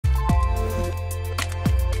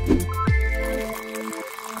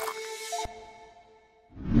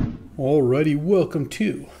Alrighty, welcome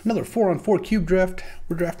to another 4-on-4 cube draft.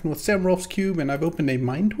 We're drafting with Sam Rolf's cube, and I've opened a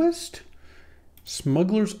Mind Twist,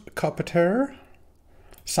 Smuggler's Coppeter,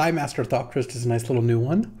 Psymaster Thopterist is a nice little new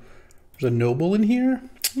one. There's a Noble in here.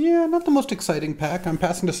 Yeah, not the most exciting pack. I'm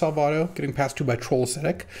passing to Salvato, getting passed to by Troll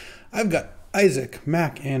Acidic. I've got Isaac,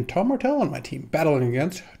 Mac, and Tom Martell on my team, battling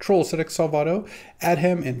against Troll Acidic, Salvato,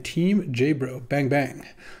 Adham, and Team J-Bro. Bang, bang.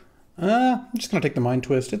 I'm just going to take the Mind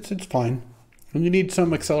Twist. It's fine. When you need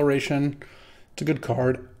some acceleration, it's a good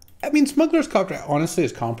card. I mean, Smuggler's Copter honestly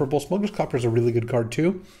is comparable. Smuggler's Copter is a really good card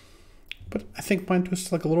too. But I think Mind Twist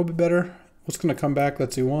is like a little bit better. What's going to come back?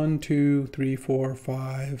 Let's see. 1, 2, 3, 4,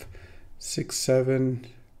 5, 6, 7.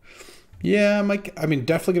 Yeah, I mean,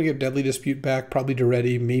 definitely going to get Deadly Dispute back. Probably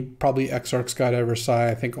Duretti. Maybe probably Exarch, Scott,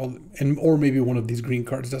 Versailles. I think or maybe one of these green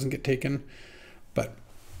cards doesn't get taken. But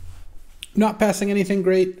not passing anything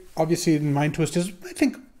great. Obviously, Mind Twist is, I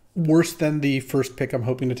think, worse than the first pick I'm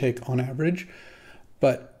hoping to take on average,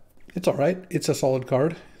 but it's all right. It's a solid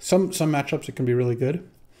card. Some matchups it can be really good.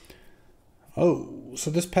 Oh,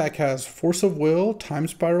 so this pack has Force of Will, Time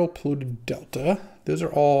Spiral, Polluted Delta. Those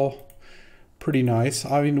are all pretty nice.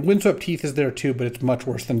 I mean, Windswept Teeth is there too, but it's much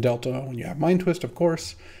worse than Delta when you have Mind Twist, of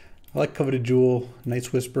course. I like Coveted Jewel,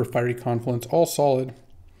 Night's Whisper, Fiery Confluence, all solid.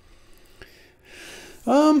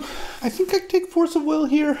 I think I take Force of Will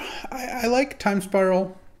here. I like Time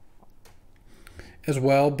Spiral as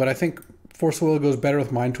well, but I think Force of Will goes better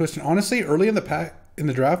with Mind Twist. And honestly, early in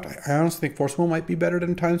the draft, I honestly think Force of Will might be better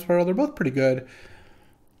than Time Spiral. They're both pretty good.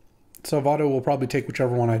 Salvato will probably take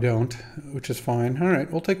whichever one I don't, which is fine. All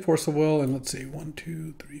right, we'll take Force of Will, and let's see, 1,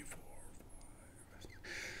 2, 3, 4, 5.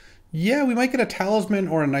 Yeah, we might get a Talisman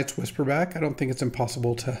or a Night's Whisper back. I don't think it's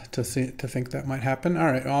impossible to think that might happen. All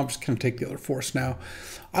right, well, I'm just gonna take the other Force now.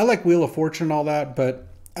 I like Wheel of Fortune and all that, but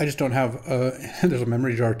I just don't have. There's a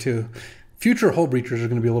Memory Jar too. Future Hull Breachers are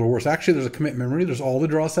going to be a little worse. Actually, there's a Commit Memory. There's all the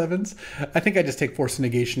Draw 7s. I think I just take Force of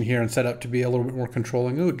Negation here and set up to be a little bit more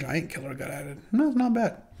controlling. Ooh, Giant Killer got added. No, it's not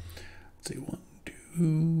bad. Let's see,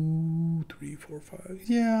 1, 2, 3, 4, 5.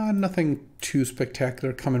 Yeah, nothing too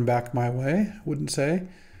spectacular coming back my way, I wouldn't say.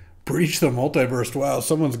 Breach the Multiverse. Wow,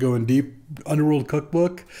 someone's going deep. Underworld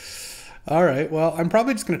Cookbook. All right, well, I'm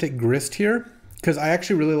probably just going to take Grist here because I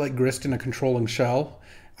actually really like Grist in a controlling shell.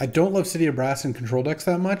 I don't love City of Brass in control decks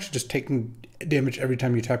that much. Just taking damage every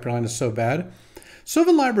time you tap your line is so bad.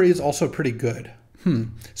 Sylvan Library is also pretty good.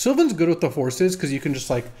 Sylvan's good with the forces because you can just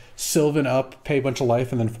like Sylvan up, pay a bunch of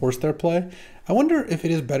life, and then force their play. I wonder if it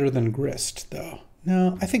is better than Grist, though.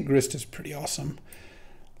 No, I think Grist is pretty awesome.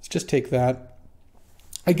 Let's just take that.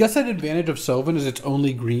 I guess that advantage of Sylvan is it's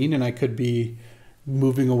only green, and I could be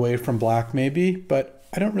moving away from black maybe, but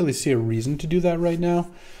I don't really see a reason to do that right now.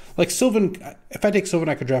 Like Sylvan, if I take Sylvan,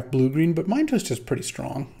 I could draft blue-green, but Mind Twist is pretty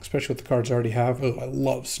strong, especially with the cards I already have. Oh, I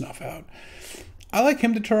love Snuff Out. I like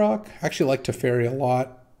Hymn to Turok. I actually like Teferi a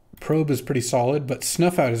lot. Probe is pretty solid, but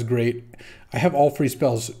Snuff Out is great. I have all free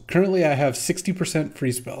spells. Currently, I have 60%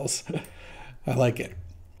 free spells. I like it.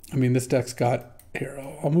 I mean, this deck's got... Here,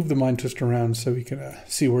 I'll move the Mind Twist around so we can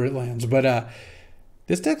see where it lands. But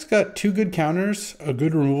this deck's got 2 good counters, a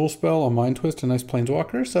good removal spell, a Mind Twist, a nice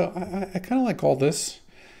Planeswalker. So I kind of like all this.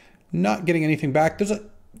 Not getting anything back. There's a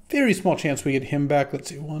very small chance we get him back. Let's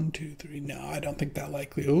see, 1, 2, 3. No, I don't think that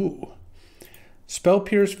likely. Ooh. Spell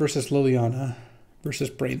Pierce versus Liliana versus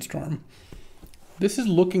Brainstorm. This is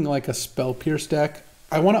looking like a Spell Pierce deck.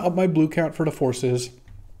 I want to up my blue count for the forces.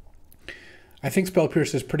 I think Spell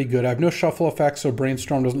Pierce is pretty good. I have no shuffle effects, so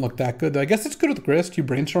Brainstorm doesn't look that good. I guess it's good with Grist. You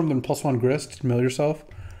Brainstorm, then +1 Grist to mill yourself.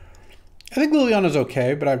 I think Liliana's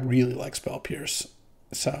okay, but I really like Spell Pierce.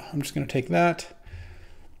 So I'm just going to take that.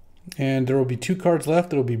 And there will be 2 cards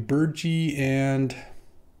left. It'll be Burgee and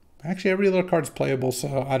actually every other card's playable,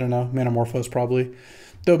 so I don't know. Manamorphose probably.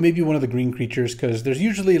 Though maybe one of the green creatures, because there's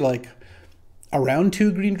usually like around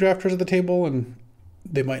 2 green drafters at the table, and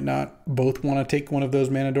they might not both want to take one of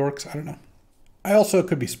those mana dorks. I don't know. I also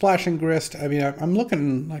could be splashing Grist. I mean, I'm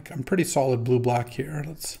looking like I'm pretty solid blue-black here.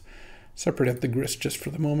 Let's separate out the Grist just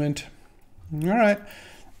for the moment. All right.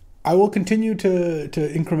 I will continue to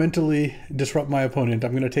incrementally disrupt my opponent.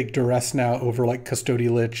 I'm going to take Duress now over like Custody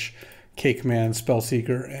Lich, Cake Man,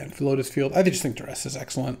 Spellseeker, and Lotus Field. I just think Duress is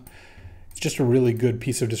excellent. It's just a really good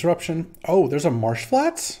piece of disruption. Oh, there's a Marsh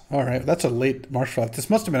Flats? All right, that's a late Marsh Flats.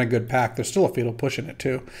 This must have been a good pack. There's still a Fatal Push in it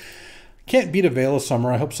too. Can't beat a Veil of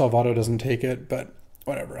Summer. I hope Salvato doesn't take it, but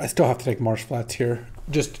whatever. I still have to take Marsh Flats here.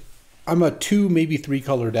 I'm a 2, maybe 3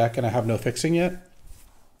 color deck, and I have no fixing yet.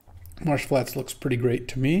 Marsh Flats looks pretty great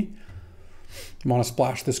to me. Want to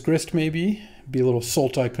splash this Grist maybe. Be a little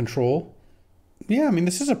Sultai control. Yeah, I mean,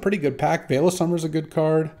 this is a pretty good pack. Veil of Summer is a good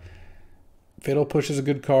card. Fatal Push is a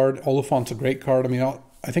good card. Oliphant's a great card. I mean,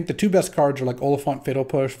 I think the two best cards are like Oliphant, Fatal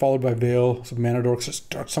Push, followed by Veil, some Mana Dorks. Just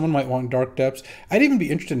dark. Someone might want Dark Depths. I'd even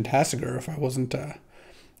be interested in Tasigur if I wasn't,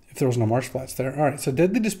 if there was no Marsh Flats there. All right, so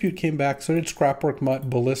Deadly Dispute came back. So did Scrapwork, Mutt,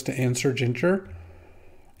 Ballista, and Surginger,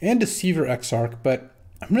 and Deceiver Exarch. But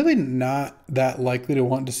I'm really not that likely to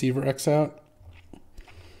want Deceiver Exarch.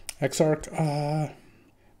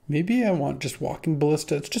 Maybe I want just Walking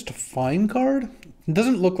Ballista. It's just a fine card. It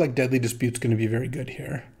doesn't look like Deadly Dispute's going to be very good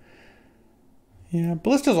here. Yeah,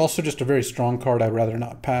 Ballista is also just a very strong card I'd rather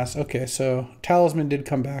not pass. Okay, so Talisman did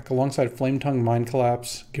come back alongside Flame Tongue, Mind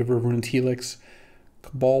Collapse, Giver of Runes Helix,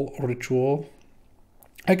 Cabal Ritual.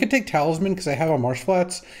 I could take Talisman because I have a Marsh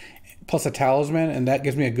Flats plus a Talisman, and that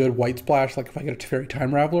gives me a good white splash, like if I get a Fairy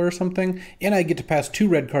Time Raveler or something. And I get to pass 2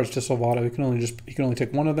 red cards to Salvato. You can only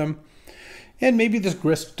take one of them. And maybe this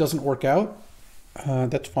Grist doesn't work out.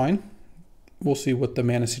 That's fine. We'll see what the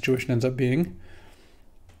mana situation ends up being.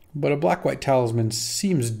 But a Black-White Talisman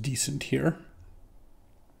seems decent here.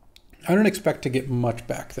 I don't expect to get much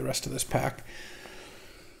back the rest of this pack.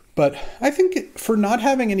 But I think for not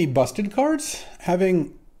having any busted cards,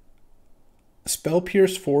 having Spell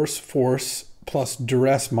Pierce, Force, plus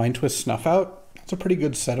Duress, Mind Twist, Snuff Out, that's a pretty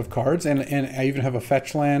good set of cards. And I even have a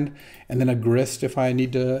Fetch Land and then a Grist if I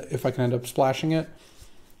can end up splashing it.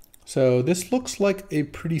 So this looks like a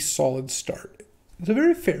pretty solid start. It's a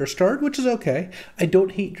very fair start, which is okay. I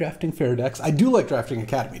don't hate drafting fair decks. I do like drafting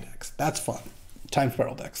Academy decks. That's fun. Time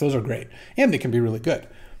Spiral decks, those are great. And they can be really good.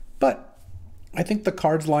 But I think the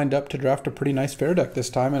cards lined up to draft a pretty nice fair deck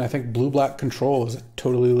this time, and I think Blue-Black Control is a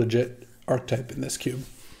totally legit archetype in this cube.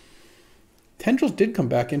 Tendrils did come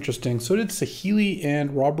back interesting. So did Saheeli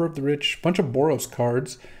and Robber of the Rich. A bunch of Boros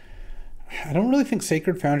cards. I don't really think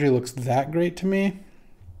Sacred Foundry looks that great to me.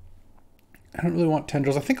 I don't really want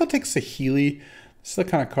Tendrils. I think I'll take Saheeli. This is the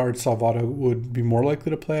kind of card Salvato would be more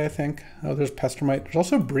likely to play, I think. Oh, there's Pestermite. There's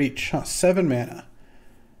also Breach. 7 mana.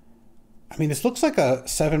 I mean, this looks like a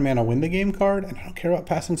 7 mana win the game card, and I don't care about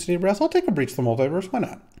passing City of Brass. I'll take a Breach the Multiverse. Why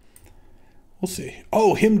not? We'll see.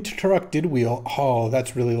 Oh, Hymn to Turok did wheel. Oh,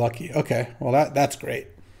 that's really lucky. Okay, well, that's great.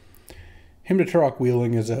 Hymn to Turok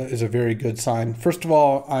wheeling is a very good sign. First of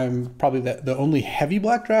all, I'm probably the only heavy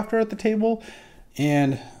black drafter at the table,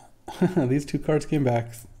 and these 2 cards came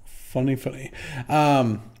back. Funny.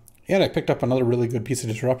 And I picked up another really good piece of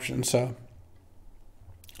Disruption, so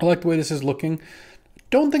I like the way this is looking.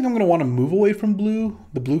 Don't think I'm going to want to move away from blue.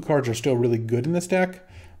 The blue cards are still really good in this deck,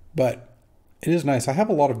 but it is nice. I have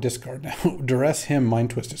a lot of discard now. Duress, Hymn,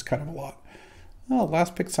 Mind Twist is kind of a lot. Oh,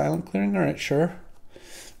 last pick, Silent Clearing. All right, sure.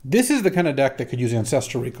 This is the kind of deck that could use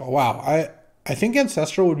Ancestral Recall. Wow, I think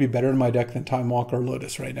Ancestral would be better in my deck than Time Walk or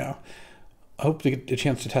Lotus right now. I hope to get a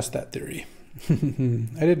chance to test that theory.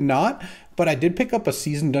 I did not, but I did pick up a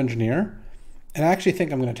Seasoned Dungeoneer, and I actually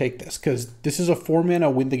think I'm going to take this because this is a 4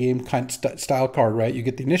 mana win the game kind of style card, right? You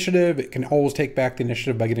get the initiative. It can always take back the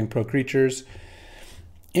initiative by getting pro creatures.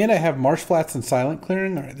 And I have Marsh Flats and Silent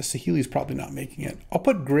Clearing. All right, the Saheeli's probably not making it. I'll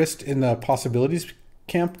put Grist in the possibilities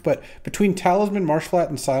camp, but between Talisman, Marsh Flat,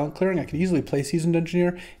 and Silent Clearing, I can easily play Seasoned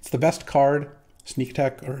Engineer. It's the best card. Sneak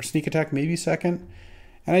Attack maybe second.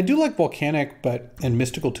 And I do like Volcanic and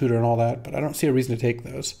Mystical Tutor and all that, but I don't see a reason to take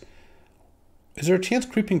those. Is there a chance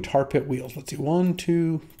Creeping Tar Pit wheels? Let's see. 1,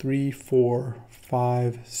 2, 3, 4,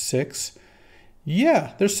 5, 6.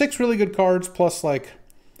 Yeah, there's 6 really good cards, plus like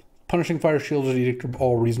Punishing Fire, Shields, and Edict are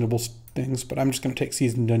all reasonable things, but I'm just going to take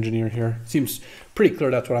Seasoned Engineer here. Seems pretty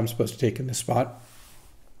clear that's what I'm supposed to take in this spot.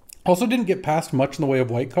 Also didn't get past much in the way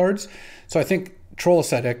of white cards, so I think Troll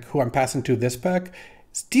Ascetic, who I'm passing to this pack,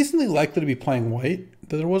 is decently likely to be playing white.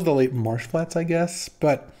 There was the late Marsh Flats, I guess,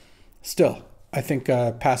 but still, I think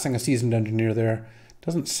passing a Seasoned Engineer there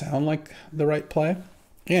doesn't sound like the right play,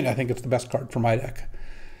 and I think it's the best card for my deck.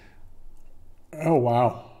 Oh,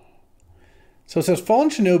 wow. So it says Fallen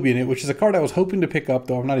Shinobi in it, which is a card I was hoping to pick up,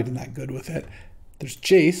 though I'm not even that good with it. There's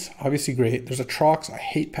Jace, obviously great. There's a Trox. I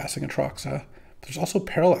hate passing a Troxa. There's also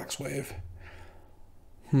Parallax Wave.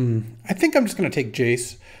 I think I'm just going to take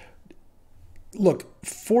Jace. Look,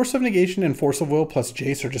 Force of Negation and Force of Will plus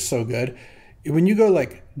Jace are just so good. When you go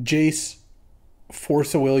like Jace,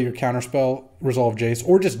 Force of Will, your counterspell, resolve Jace,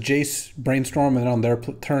 or just Jace, Brainstorm, and then on their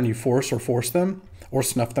turn you force them, or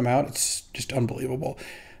snuff them out, it's just unbelievable.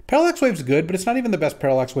 Parallax Wave's good, but it's not even the best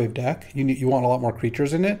Parallax Wave deck. You want a lot more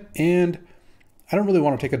creatures in it, and I don't really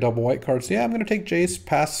want to take a double white card, so yeah, I'm going to take Jace,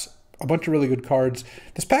 pass a bunch of really good cards.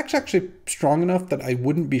 This pack's actually strong enough that I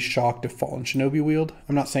wouldn't be shocked if Fallen Shinobi wheeled.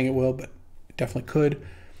 I'm not saying it will, but it definitely could.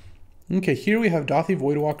 Okay, here we have Dothi,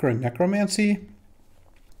 Voidwalker, and Necromancy.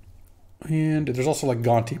 And there's also like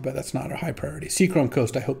Gaunty, but that's not a high priority. Seachrome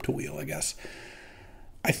Coast, I hope to wheel, I guess.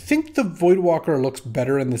 I think the Voidwalker looks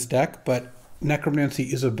better in this deck, but Necromancy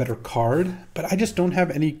is a better card. But I just don't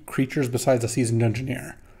have any creatures besides a Seasoned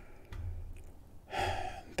Engineer.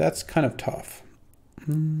 That's kind of tough.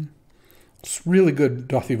 It's really good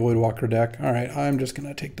Dauthi Voidwalker deck. All right, I'm just going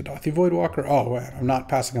to take the Dauthi Voidwalker. Oh, I'm not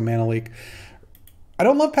passing a Mana Leak. I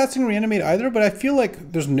don't love passing Reanimate either, but I feel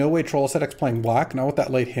like there's no way Troll Ascetic's playing black, not with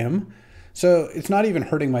that late him. So it's not even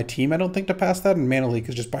hurting my team, I don't think, to pass that, and Mana Leak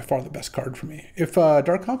is just by far the best card for me. If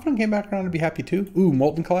Dark Confidant came back around, I'd be happy too. Ooh,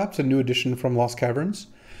 Molten Collapse, a new addition from Lost Caverns.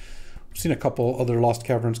 I've seen a couple other Lost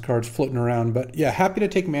Caverns cards floating around, but yeah, happy to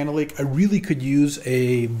take Mana Leak. I really could use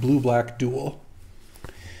a blue-black duel.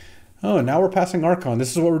 Oh, and now we're passing Archon.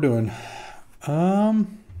 This is what we're doing.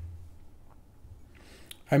 Man,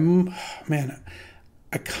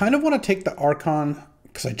 I kind of want to take the Archon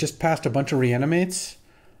because I just passed a bunch of Reanimates,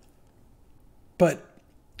 but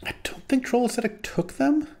I don't think Troll Ascetic took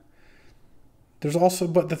them. There's also,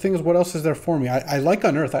 but the thing is, what else is there for me? I like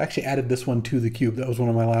Unearth. I actually added this one to the cube. That was one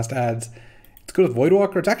of my last ads. It's good with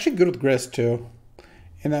Voidwalker. It's actually good with Grist too.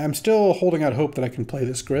 And I'm still holding out hope that I can play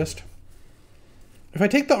this Grist. If I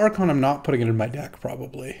take the Archon, I'm not putting it in my deck,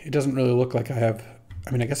 probably. It doesn't really look like I have...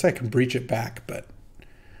 I mean, I guess I can breach it back, but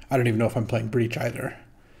I don't even know if I'm playing Breach either.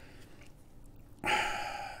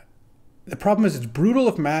 The problem is it's brutal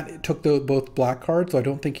if Matt took both black cards, so I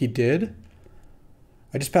don't think he did.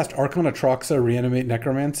 I just passed Archon, Atroxa, Reanimate,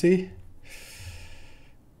 Necromancy.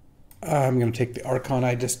 I'm going to take the Archon.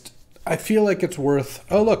 I feel like it's worth...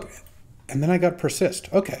 Oh, look. And then I got Persist.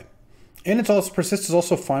 Okay. And it's also Persist is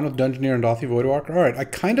also fine with Dungeoneer and Dauthi Voidwalker. All right, I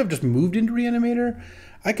kind of just moved into Reanimator.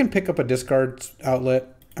 I can pick up a discard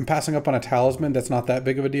outlet. I'm passing up on a Talisman. That's not that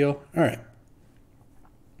big of a deal. All right.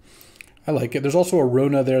 I like it. There's also a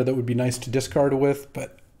Rona there that would be nice to discard with,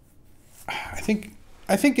 but I think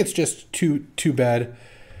it's just too bad.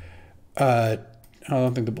 I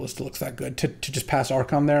don't think the Ballista looks that good to just pass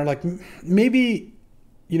Archon there. Like maybe,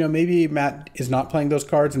 maybe Matt is not playing those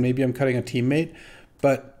cards and maybe I'm cutting a teammate,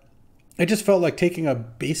 but it just felt like taking a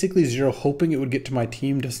basically 0, hoping it would get to my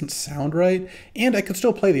team doesn't sound right. And I could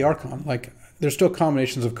still play the Archon. Like there's still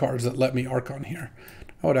combinations of cards that let me Archon here.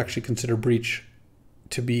 I would actually consider Breach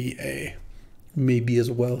to be a maybe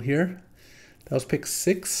as well here. That was pick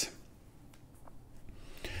 6.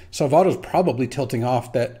 Salvato's probably tilting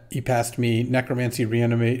off that he passed me Necromancy,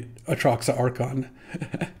 Reanimate, Atroxa, Archon.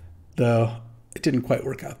 Though it didn't quite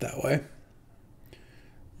work out that way.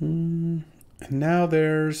 And now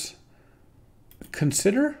there's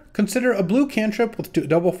Consider a blue cantrip with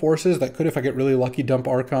double forces that could, if I get really lucky, dump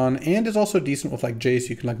Archon, and is also decent with like Jace.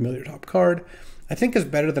 You can like mill your top card. I think is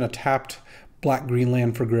better than a tapped black-green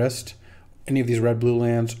land for Grist. Any of these red-blue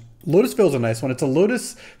lands. Lotusville is a nice one. It's a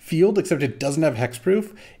Lotus field, except it doesn't have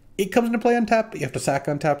hexproof. It comes into play untapped, but you have to sack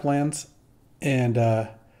untapped lands. And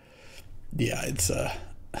yeah, it's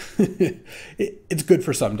it's good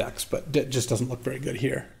for some decks, but it just doesn't look very good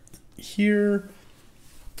here. Here,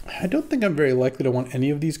 I don't think I'm very likely to want any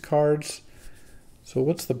of these cards. So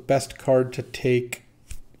what's the best card to take?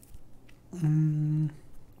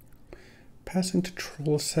 Passing to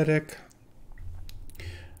Troll Ascetic.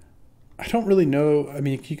 I don't really know. I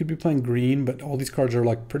mean, you could be playing green, but all these cards are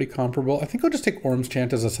like pretty comparable. I think I'll just take Orm's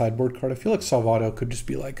Chant as a sideboard card. I feel like Salvato could just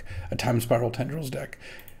be like a Time Spiral Tendrils deck.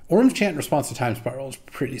 Orm's Chant in response to Time Spiral is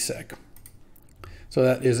pretty sick. So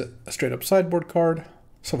that is a straight up sideboard card.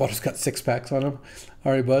 Salvato's got 6 packs on him.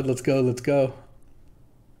 All right, bud, let's go, let's go.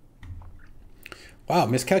 Wow,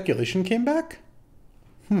 Miscalculation came back?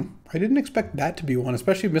 I didn't expect that to be one,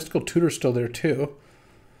 especially Mystical Tutor's still there too.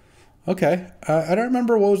 Okay, I don't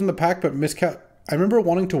remember what was in the pack, but I remember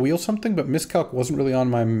wanting to wheel something, but Miscalc wasn't really on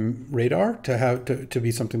my radar to have to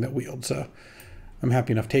be something that wheeled, so I'm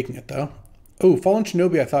happy enough taking it though. Oh, Fallen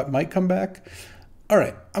Shinobi I thought might come back. All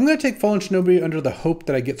right, I'm going to take Fallen Shinobi under the hope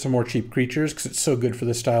that I get some more cheap creatures because it's so good for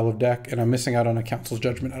this style of deck, and I'm missing out on a Council's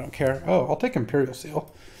Judgment. I don't care. Oh, I'll take Imperial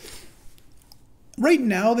Seal. Right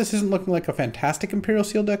now, this isn't looking like a fantastic Imperial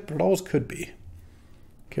Seal deck, but it always could be.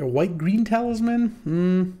 Okay, a white-green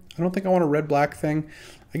Talisman? I don't think I want a red-black thing.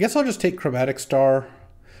 I guess I'll just take Chromatic Star.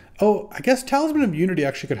 Oh, I guess Talisman of Unity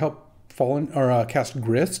actually could help cast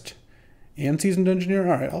Grist and Seasoned Engineer.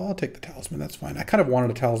 All right, I'll take the Talisman. That's fine. I kind of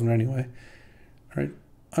wanted a Talisman anyway. All right,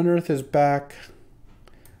 Unearth is back.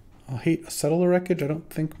 I'll hate a Settle the Wreckage. I don't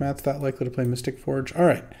think Matt's that likely to play Mystic Forge. All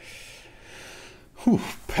right. Whew,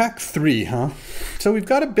 pack 3, huh? So we've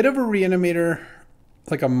got a bit of a Reanimator,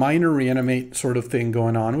 like a minor Reanimate sort of thing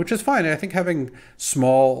going on, which is fine. I think having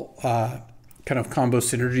small kind of combo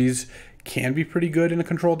synergies can be pretty good in a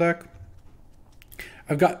control deck.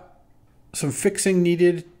 I've got some fixing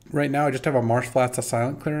needed. Right now I just have a Marsh Flats, a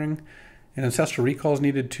Silent Clearing, and Ancestral Recall is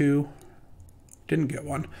needed too. Didn't get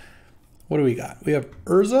one. What do we got? We have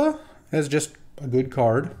Urza as just a good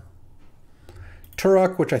card.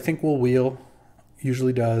 Turok, which I think will wheel,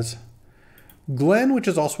 usually does. Glen, which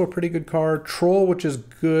is also a pretty good card. Troll, which is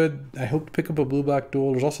good. I hope to pick up a blue-black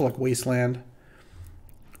duel. There's also like Wasteland.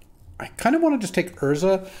 I kind of want to just take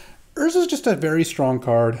Urza. Urza's just a very strong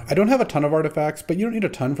card. I don't have a ton of artifacts, but you don't need a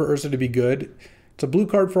ton for Urza to be good. It's a blue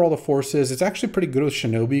card for all the forces. It's actually pretty good with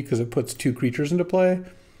Shinobi because it puts 2 creatures into play.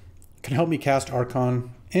 It can help me cast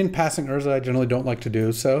Archon. And passing Urza I generally don't like to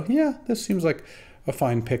do. So yeah, this seems like a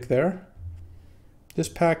fine pick there. This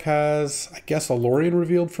pack has, I guess, a Lorien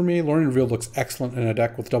Revealed for me. Lorien Revealed looks excellent in a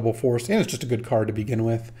deck with double force, and it's just a good card to begin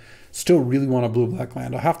with. Still really want a blue-black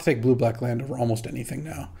land. I'll have to take blue-black land over almost anything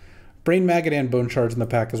now. Brain Maggot and Bone Shards in the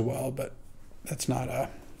pack as well, but that's not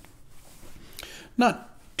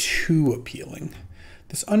too appealing.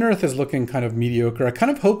 This Unearth is looking kind of mediocre. I kind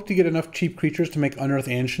of hope to get enough cheap creatures to make Unearth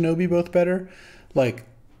and Shinobi both better. Like,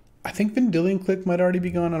 I think Vendilion Click might already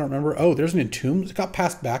be gone. I don't remember. Oh, there's an Entomb. It got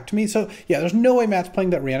passed back to me. So, yeah, there's no way Matt's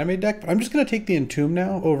playing that Reanimate deck, but I'm just going to take the Entomb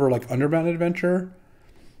now over, like, Underbound Adventure.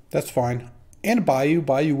 That's fine. And Bayou.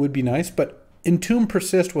 Bayou would be nice, but Entomb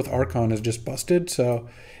Persist with Archon is just busted. So,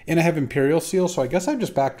 and I have Imperial Seal, so I guess I've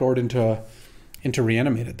just backdoored into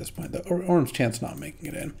Reanimate at this point. The Orm's chance not making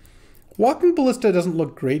it in. Walking Ballista doesn't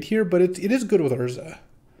look great here, but it is good with Urza.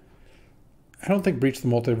 I don't think Breach the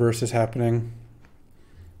Multiverse is happening.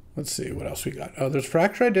 Let's see what else we got. Oh, there's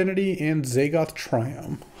Fractured Identity and Zagoth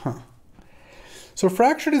Triumph. Huh. So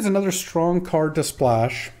Fractured is another strong card to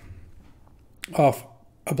splash off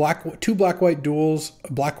two black-white duels,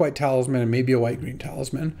 a black-white talisman, and maybe a white-green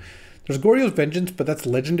talisman. There's Goryo's Vengeance, but that's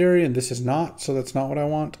legendary, and this is not, so that's not what I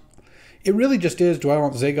want. It really just is, do I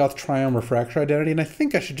want Zagoth Triumph or Fractured Identity? And I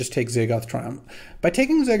think I should just take Zagoth Triumph. By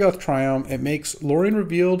taking Zagoth Triumph, it makes Lorien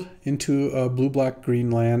Revealed into a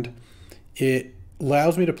blue-black-green land. It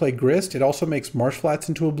allows me to play Grist. It also makes Marsh Flats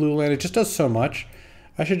into a blue land. It just does so much.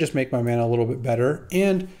 I should just make my mana a little bit better.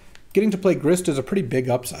 And getting to play Grist is a pretty big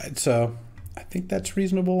upside, so I think that's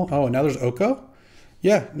reasonable. Oh, and now there's Oko?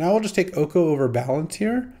 Yeah, now I'll just take Oko over Balance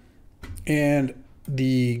here. And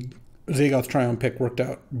the Zagoth Triumph pick worked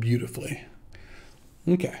out beautifully.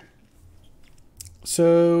 Okay.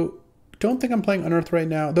 So, don't think I'm playing Unearth right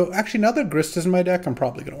now. Though, actually, now that Grist is in my deck, I'm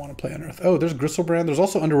probably going to want to play Unearth. Oh, there's Gristlebrand. There's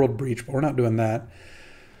also Underworld Breach, but we're not doing that.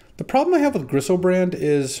 The problem I have with Gristlebrand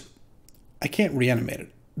is I can't reanimate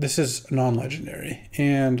it. This is non-legendary,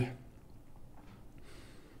 and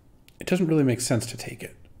it doesn't really make sense to take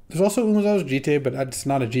it. There's also Umezawa's Jite, but it's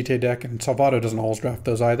not a Jite deck, and Salvato doesn't always draft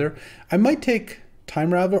those either. I might take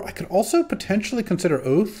Time Raveler. I could also potentially consider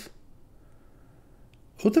Oath.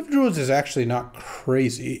 Oath of Druids is actually not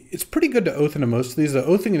crazy. It's pretty good to Oath into most of these. The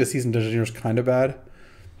Oathing into Seasoned Engineer is kind of bad.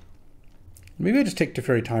 Maybe I just take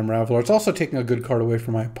Teferi Time Raveler. It's also taking a good card away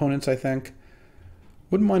from my opponents, I think.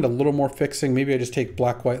 Wouldn't mind a little more fixing. Maybe I just take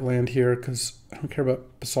Black-White land here because I don't care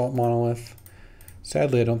about Basalt Monolith.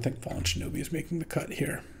 Sadly, I don't think Fallen Shinobi is making the cut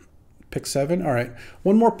here. Pick 7. All right.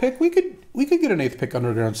 One more pick. We could get an 8th pick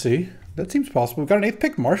Underground Sea. That seems possible. We've got an 8th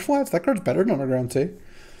pick Marsh Flats. That card's better than Underground Sea.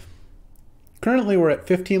 Currently, we're at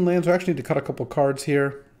 15 lands. We actually need to cut a couple cards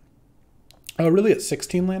here. Really at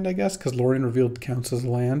 16 land, I guess, because Lorien Revealed counts as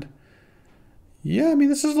land. Yeah, I mean,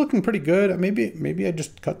 this is looking pretty good. Maybe I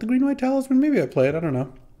just cut the green-white talisman. Maybe I play it. I don't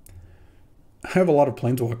know. I have a lot of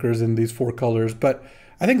Planeswalkers in these 4 colors, but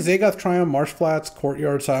I think Zagoth Triumph, Marsh Flats,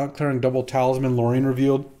 Courtyard, Silent Clearing, Double Talisman, Lorien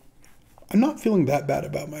Revealed. I'm not feeling that bad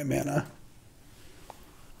about my mana.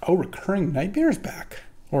 Oh, Recurring Nightmare is back.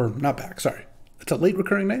 Or not back, sorry. It's a late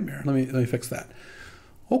Recurring Nightmare. Let me fix that.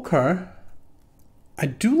 Okay. I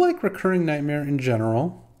do like Recurring Nightmare in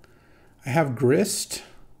general. I have Grist.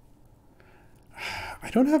 I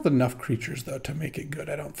don't have enough creatures, though, to make it good,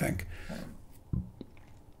 I don't think.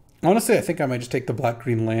 Honestly, I think I might just take the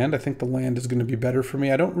black-green land. I think the land is going to be better for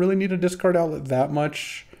me. I don't really need a discard outlet that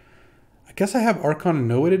much. I guess I have Archon and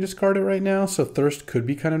no way to discard it right now, so Thirst could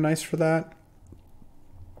be kind of nice for that.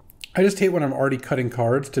 I just hate when I'm already cutting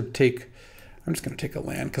cards to take... I'm just going to take a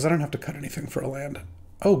land, because I don't have to cut anything for a land.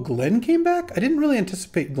 Oh, Glen came back? I didn't really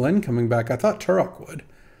anticipate Glen coming back. I thought Turok would.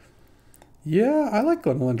 Yeah, I like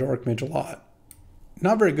Glenelendra Archmage a lot.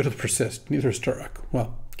 Not very good with Persist. Neither is Turok.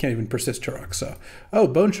 Well, can't even Persist Turok, so... Oh,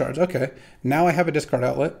 Bone Shards. Okay. Now I have a discard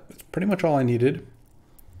outlet. That's pretty much all I needed.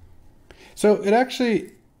 So it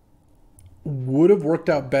actually would have worked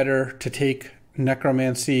out better to take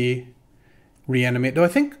Necromancy, Reanimate. Though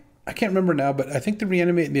I can't remember now, but I think the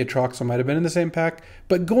Reanimate and the Atroxa might have been in the same pack.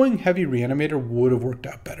 But going heavy Reanimator would have worked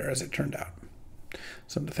out better, as it turned out.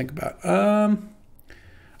 something to think about.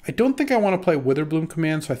 I don't think I want to play Witherbloom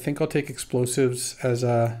Command, so I think I'll take Explosives as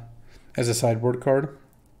a sideboard card.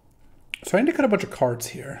 So I need to cut a bunch of cards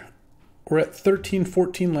here. We're at 13,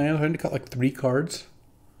 14 lands. I need to cut like 3 cards.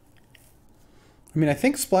 I mean, I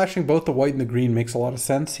think splashing both the white and the green makes a lot of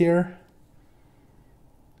sense here.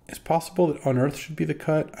 It's possible that Unearth should be the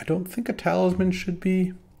cut. I don't think a Talisman should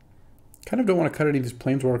be. Kind of don't want to cut any of these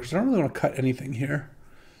Planeswalkers. I don't really want to cut anything here.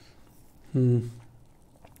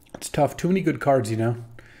 It's tough. Too many good cards, you know.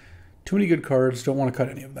 Too many good cards. Don't want to cut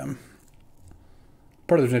any of them.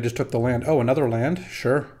 Part of the reason I just took the land. Oh, another land?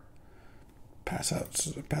 Sure. Pass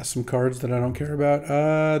some cards that I don't care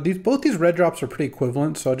about. Both these red drops are pretty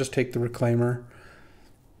equivalent, so I'll just take the Reclaimer.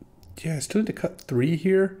 Yeah, I still need to cut 3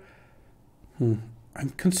 here. I'm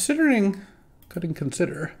considering cutting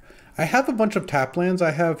Consider. I have a bunch of tap lands.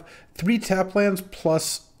 I have 3 tap lands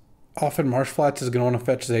plus often Marsh Flats is going to want to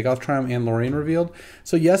fetch Zagoth Triumph and Lorraine Revealed.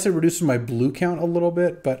 So yes, it reduces my blue count a little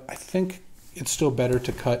bit, but I think it's still better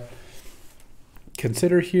to cut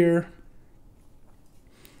Consider here.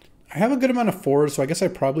 I have a good amount of 4s, so I guess I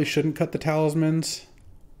probably shouldn't cut the Talismans.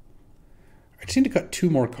 I just need to cut 2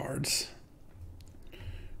 more cards.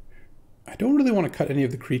 I don't really want to cut any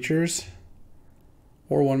of the creatures,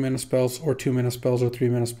 or 1 mana spells, or 2 mana spells, or 3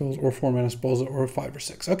 mana spells, or 4 mana spells, or 5 or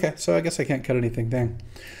 6. Okay, so I guess I can't cut anything. Dang.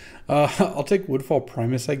 I'll take Woodfall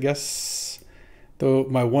Primus, I guess. Though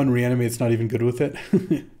my 1 Reanimate's not even good with it.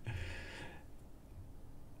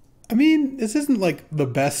 I mean, this isn't like the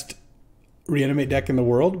best Reanimate deck in the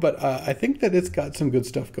world, but I think that it's got some good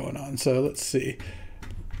stuff going on. So let's see.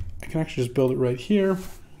 I can actually just build it right here.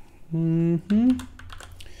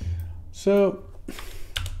 So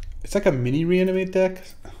it's like a mini Reanimate deck.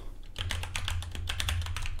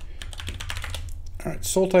 All right,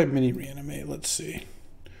 Soul Type mini Reanimate. Let's see.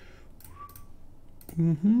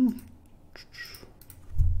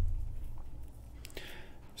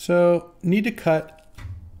 So need to cut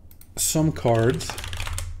some cards.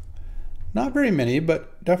 Not very many,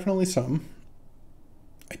 but definitely some.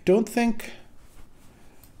 I don't think,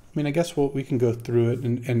 I mean, I guess we can go through it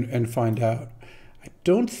and find out. I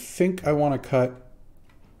don't think I want to cut,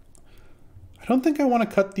 I don't think I want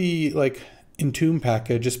to cut the like Entomb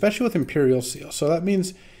package, especially with Imperial Seal. So that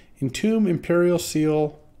means Entomb, Imperial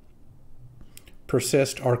Seal,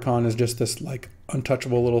 Persist, Archon is just this like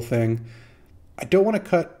untouchable little thing. I don't want to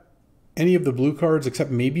cut any of the blue cards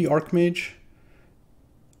except maybe Archmage.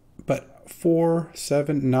 But 4,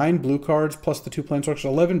 7, 9 blue cards plus the 2 Planeswalkers,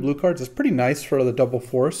 11 blue cards is pretty nice for the double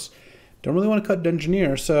force. Don't really want to cut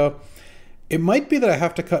Dungeoneer, so it might be that I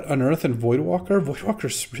have to cut Unearth and Voidwalker.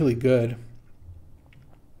 Voidwalker's really good.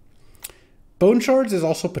 Bone Shards is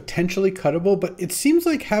also potentially cuttable, but it seems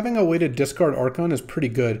like having a way to discard Archon is pretty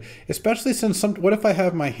good, especially since what if I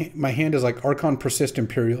have my hand is like Archon, Persist,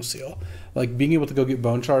 Imperial Seal? Like being able to go get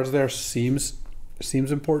Bone Shards there seems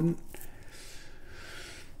important.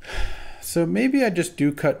 So maybe I just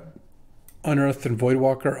do cut Unearth and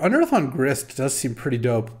Voidwalker. Unearth on Grist does seem pretty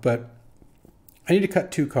dope, but I need to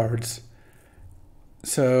cut 2 cards.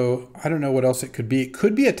 So I don't know what else it could be. It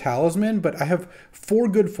could be a Talisman, but I have 4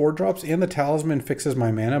 good 4-drops and the Talisman fixes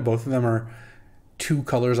my mana. Both of them are 2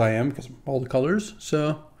 colors I am because all the colors.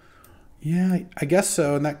 So yeah, I guess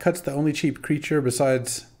so. And that cuts the only cheap creature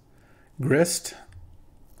besides Grist.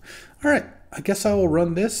 All right, I guess I will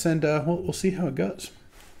run this and we'll see how it goes.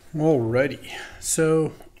 Alrighty,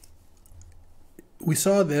 so we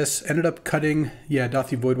saw this, ended up cutting, yeah,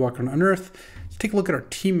 Dathi Voidwalker and Unearth. Let's take a look at our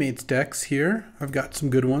teammates' decks here. I've got some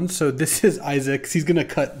good ones. So this is Isaac's. He's going to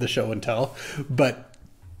cut the show and tell, but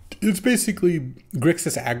it's basically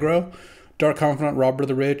Grixis aggro, Dark Confidant, Robber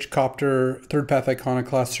the Rich, Copter, Third Path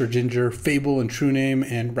Iconoclast, Sir Ginger, Fable and True Name,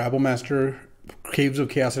 and Rabblemaster, Caves of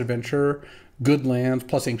Chaos Adventurer, good lands,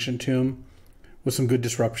 plus Ancient Tomb with some good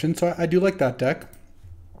disruption. So I do like that deck.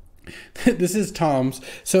 This is Tom's.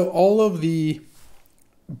 So all of the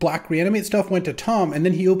black Reanimate stuff went to Tom, and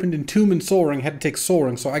then he opened Entomb and Soul Ring, had to take Soul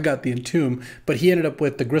Ring, so I got the Entomb, but he ended up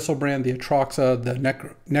with the Gristlebrand, the Atroxa,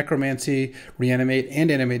 the Necromancy, Reanimate,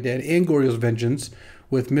 and Animate Dead, and Goryo's Vengeance,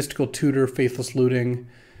 with Mystical Tutor, Faithless Looting,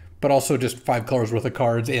 but also just 5 colors worth of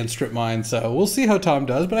cards and Strip Mine, so we'll see how Tom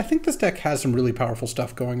does, but I think this deck has some really powerful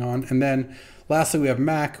stuff going on. And then lastly we have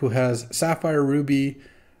Mac, who has Sapphire, Ruby,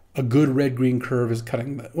 a good red-green curve is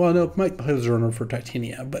cutting, well, no, it might play the Zerner for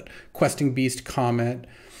Titania, but Questing Beast, Comet,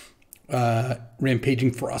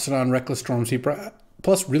 Rampaging Ferocidon, Reckless Stormsweeper,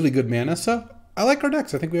 plus really good mana. So I like our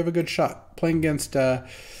decks. I think we have a good shot. Playing against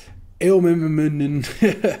Aomimiminin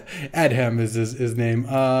Adhem is his name.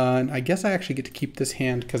 And I guess I actually get to keep this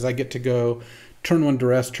hand because I get to go turn 1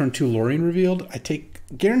 Duress, turn 2 Lorien Revealed. I take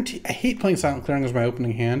guaranteed. I hate playing Silent Clearing as my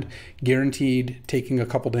opening hand. Guaranteed taking a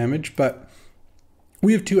couple damage, but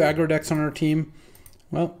we have 2 aggro decks on our team.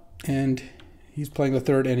 Well, and he's playing the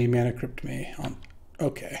third, and he mana crypt me.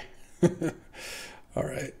 Okay. All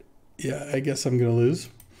right. Yeah, I guess I'm gonna lose.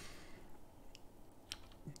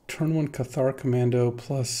 Turn 1 Cathar Commando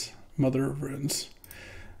plus Mother of Runes.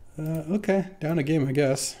 Okay, down a game, I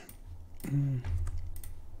guess.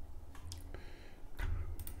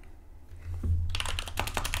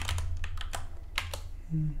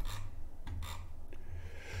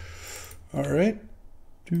 All right.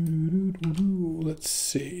 Let's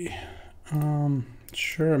see.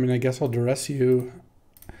 Sure. I mean, I guess I'll duress you.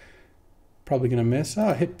 Probably gonna miss. Oh,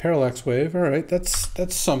 I hit Parallax Wave. All right, that's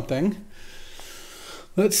something.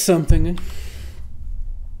 That's something.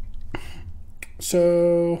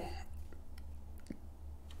 So,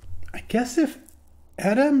 I guess if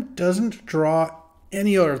Adam doesn't draw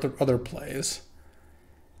any other plays,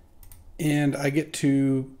 and I get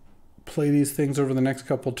to play these things over the next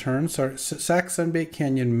couple turns. Sorry, sack Sunbait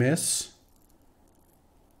Canyon, miss.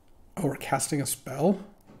 Oh, we're casting a spell?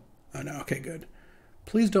 Oh no, okay, good.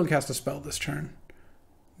 Please don't cast a spell this turn.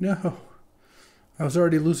 No. I was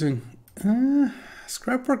already losing.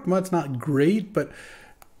 Scrapwork Mud's not great, but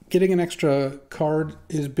getting an extra card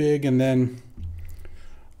is big, and then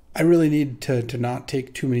I really need to not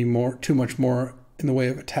take too much more in the way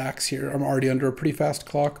of attacks here. I'm already under a pretty fast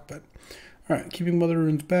clock, but all right, keeping Mother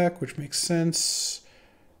Runes back, which makes sense.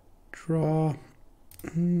 Draw.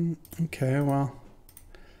 Okay, well,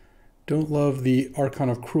 don't love the Archon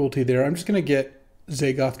of Cruelty there. I'm just going to get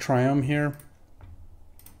Zagoth Triumph here.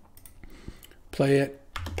 Play it,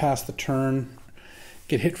 pass the turn,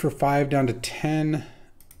 get hit for 5 down to 10.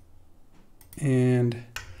 And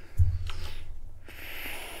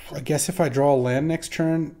I guess if I draw a land next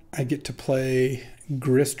turn, I get to play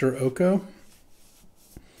Grist or Oko.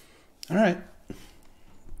 All right.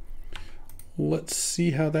 Let's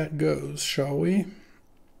see how that goes, shall we?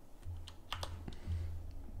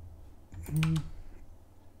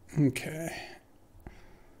 Okay.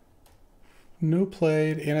 No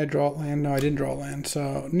played, and I draw a land. No, I didn't draw a land,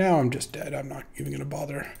 so now I'm just dead. I'm not even going to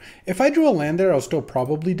bother. If I drew a land there, I was still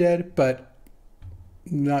probably dead, but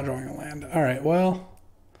not drawing a land. All right, well,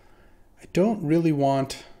 I don't really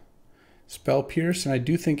want Spell Pierce, and I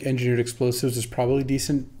do think Engineered Explosives is probably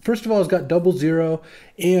decent. First of all, it's got double 0,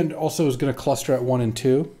 and also is going to cluster at 1 and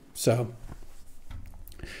 2, so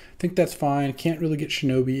I think that's fine. Can't really get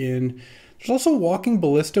Shinobi in. There's also Walking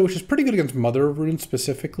Ballista, which is pretty good against Mother of Runes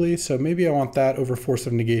specifically, so maybe I want that over Force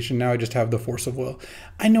of Negation. Now I just have the Force of Will.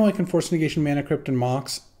 I know I can Force Negation, Mana Crypt, and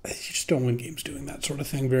Mox. You just don't win games doing that sort of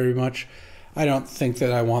thing very much. I don't think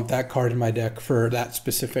that I want that card in my deck for that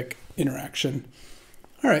specific interaction.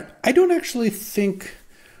 All right, I don't actually think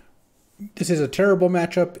this is a terrible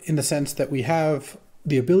matchup in the sense that we have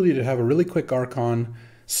the ability to have a really quick Archon.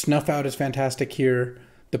 Snuff Out is fantastic here.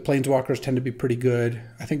 The Planeswalkers tend to be pretty good.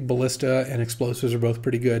 I think Ballista and Explosives are both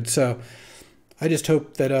pretty good. So I just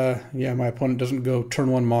hope that, yeah, my opponent doesn't go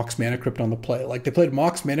turn 1 Mox Mana Crypt on the play. Like, they played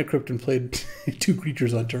Mox Mana Crypt and played 2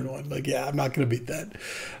 creatures on turn 1. Like, yeah, I'm not going to beat that.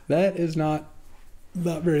 That is not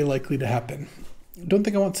very likely to happen. Don't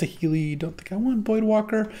think I want Saheeli. Don't think I want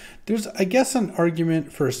Voidwalker. There's, I guess, an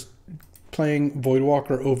argument for playing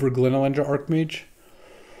Voidwalker over Glenelendra Archmage.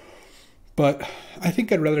 But I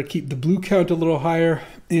think I'd rather keep the blue count a little higher,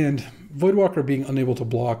 and Voidwalker being unable to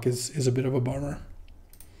block is a bit of a bummer.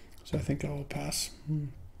 So I think I will pass.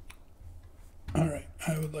 All right,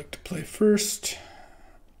 I would like to play first.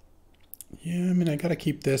 Yeah, I mean, I got to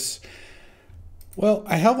keep this. Well,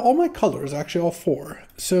 I have all my colors, actually all 4.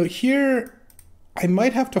 So here, I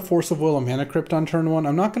might have to Force of Will a Mana Crypt on turn 1.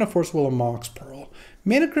 I'm not going to Force of Will a Mox Pearl.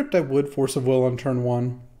 Mana Crypt I would Force of Will on turn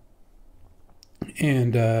 1.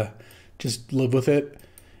 And just live with it.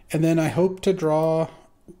 And then I hope to draw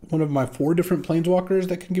one of my 4 different Planeswalkers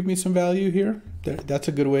that can give me some value here. That's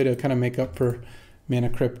a good way to kind of make up for Mana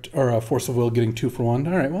Crypt, or Force of Will getting 2 for 1.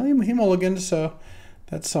 All right, well, he mulligans, so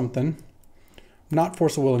that's something. Not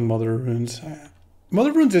Force of Willing Mother of Runes.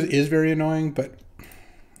 Mother of Runes is very annoying, but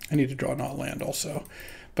I need to draw not land also.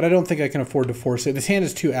 But I don't think I can afford to force it. This hand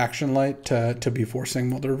is too action light to be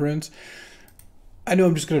forcing Mother of Runes. I know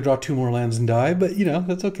I'm just going to draw 2 more lands and die, but, you know,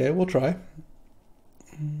 that's okay. We'll try.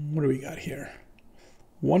 What do we got here?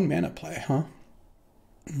 1 mana play, huh?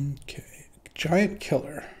 Okay. Giant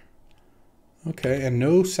Killer. Okay, and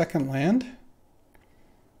no second land?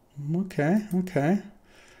 Okay, okay.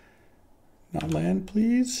 Not land,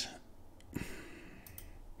 please.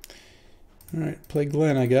 All right, play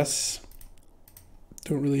Glen, I guess.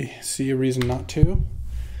 Don't really see a reason not to.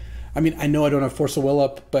 I mean, I know I don't have Force of Will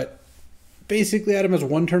up, but basically Adam has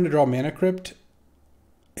 1 turn to draw Mana Crypt,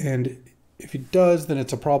 and if he does, then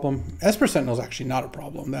it's a problem. Esper Sentinel is actually not a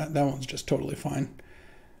problem. That one's just totally fine.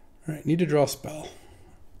 All right, need to draw a spell.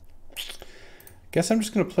 Guess I'm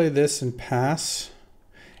just going to play this and pass,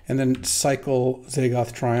 and then cycle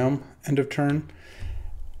Zagoth Triumph, end of turn.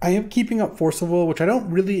 I am keeping up Force of Will, which I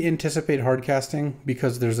don't really anticipate hard casting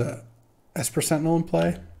because there's a Esper Sentinel in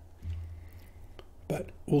play. But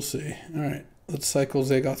we'll see. All right, let's cycle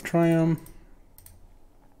Zagoth Triumph.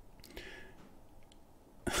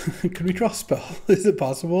 Could we draw a spell? Is it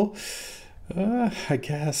possible? I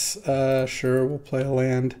guess. Sure, we'll play a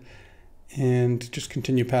land and just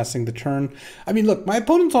continue passing the turn. I mean, look, my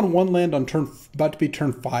opponent's on 1 land on about to be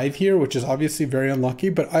turn 5 here, which is obviously very unlucky,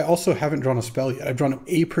 but I also haven't drawn a spell yet. I've drawn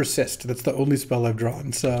a Persist. That's the only spell I've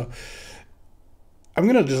drawn. So I'm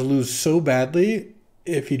going to just lose so badly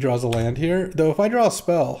if he draws a land here. Though if I draw a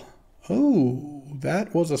spell, oh,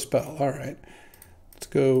 that was a spell. All right, let's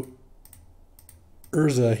go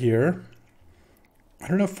Urza here. I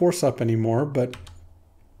don't have Force Up anymore, but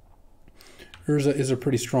Urza is a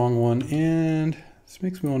pretty strong one, and this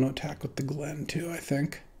makes me want to attack with the Glen too, I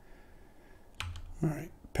think. All right,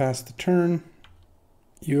 pass the turn.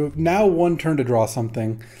 You have now 1 turn to draw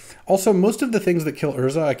something. Also, most of the things that kill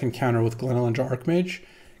Urza I can counter with Glenalanjar Archmage,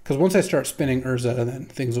 because once I start spinning Urza, then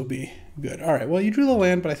things will be good. All right, well, you drew the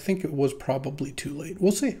land, but I think it was probably too late.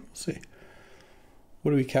 We'll see, we'll see.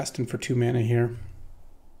 What are we casting for 2 mana here?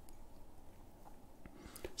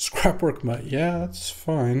 Scrapwork Mutt, yeah, that's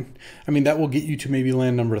fine. I mean, that will get you to maybe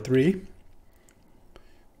land number 3.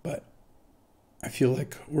 But I feel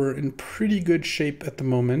like we're in pretty good shape at the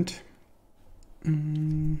moment.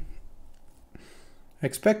 I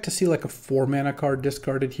expect to see like a 4 mana card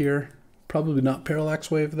discarded here. Probably not Parallax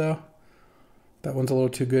Wave, though. That one's a little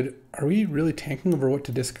too good. Are we really tanking over what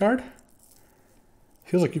to discard?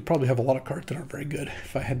 Feels like you probably have a lot of cards that aren't very good,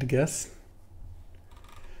 if I had to guess.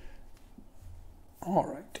 All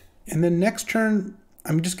right, and then next turn,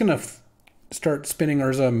 I'm just gonna start spinning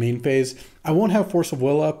Urza main phase. I won't have Force of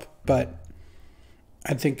Will up, but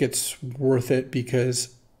I think it's worth it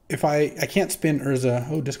because if I can't spin Urza,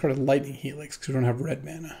 oh, discarded Lightning Helix because we don't have red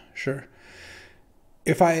mana, sure.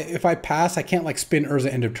 If I pass, I can't like spin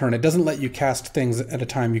Urza end of turn. It doesn't let you cast things at a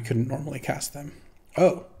time you couldn't normally cast them.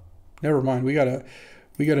 Oh, never mind, we got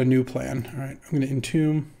a new plan. All right, I'm gonna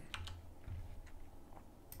Entomb.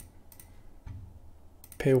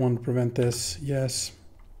 Pay 1 to prevent this, yes.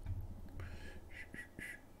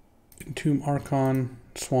 Entomb Archon,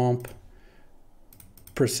 Swamp,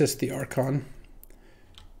 Persist the Archon.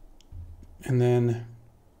 And then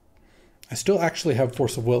I still actually have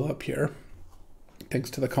Force of Will up here,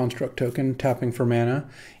 thanks to the Construct token, tapping for mana.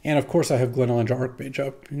 And of course I have Glenalanjar Archmage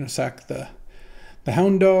up. I'm gonna sack the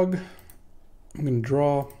Hound Dog. I'm gonna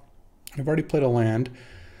draw. I've already played a land.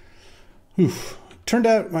 Oof. Turned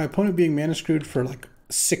out my opponent being mana screwed for like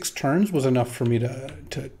 6 turns was enough for me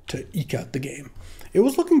to eke out the game. It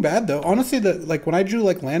was looking bad though. Honestly, like when I drew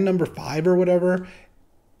like land number 5 or whatever,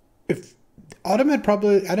 if Adam had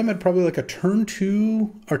probably like a turn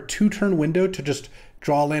 2 or 2 turn window to just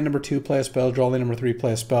draw land number 2, play a spell, draw land number 3,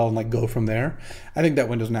 play a spell, and like go from there. I think that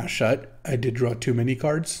window's now shut. I did draw too many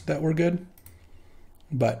cards that were good,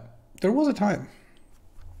 but there was a time.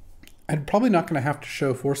 I'm probably not going to have to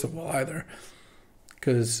show Force of Will either,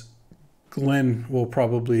 because Glenn will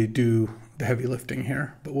probably do the heavy lifting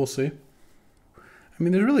here, but we'll see. I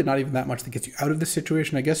mean, there's really not even that much that gets you out of this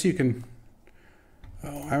situation. I guess you can...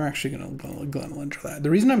 Oh, I'm actually going to Glenalanjar that. The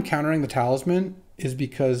reason I'm countering the Talisman is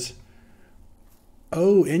because...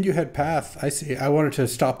 Oh, and you had Path. I see. I wanted to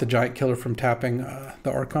stop the Giant Killer from tapping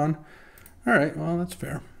the Archon. All right, well, that's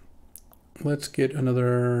fair. Let's get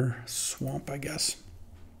another Swamp, I guess.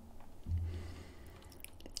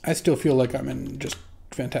 I still feel like I'm in just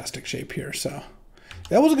fantastic shape here, so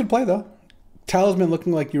that was a good play though. Talisman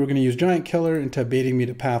looking like you were going to use Giant Killer into baiting me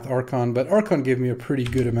to Path Archon, but Archon gave me a pretty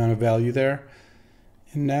good amount of value there.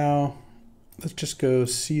 And now let's just go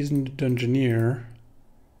Seasoned Dungeoneer,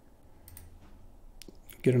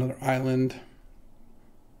 get another island,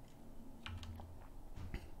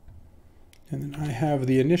 and then I have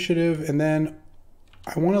the initiative, and then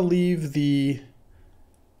I want to leave the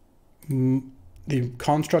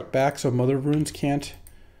construct back so Mother of Runes can't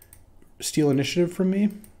steal initiative from me.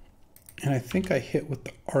 And I think I hit with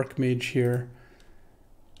the Archmage here.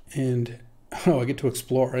 And oh, I get to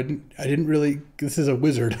explore. I didn't really, this is a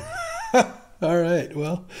wizard. All right,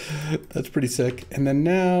 well, that's pretty sick. And then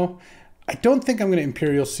now, I don't think I'm going to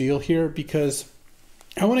Imperial Seal here because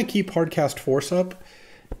I want to keep Hardcast Force up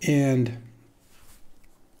and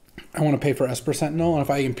I want to pay for Esper Sentinel. And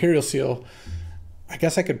if I Imperial Seal, I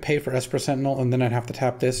guess I could pay for Esper Sentinel and then I'd have to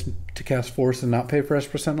tap this to cast Force and not pay for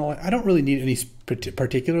Esper Sentinel. I don't really need any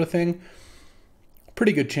particular thing.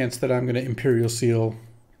 Pretty good chance that I'm going to Imperial Seal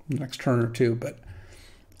the next turn or two, but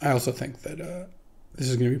I also think that this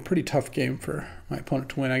is going to be a pretty tough game for my opponent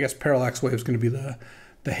to win. I guess Parallax Wave is going to be the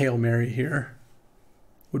Hail Mary here,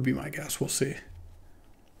 would be my guess. We'll see.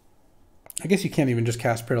 I guess you can't even just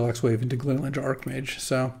cast Parallax Wave into Glenalange Archmage,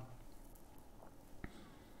 so...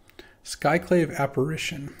 Skyclave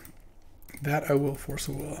Apparition. That I will Force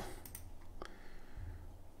of Will.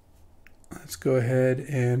 Let's go ahead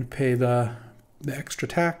and pay the extra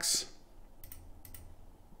tax.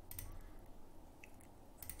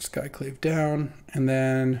 Skyclave down, and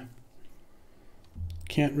then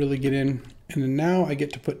can't really get in. And then now I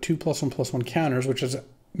get to put 2+1/+1 counters, which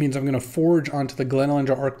means I'm going to forge onto the Glenalange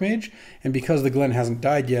Archmage, and because the Glen hasn't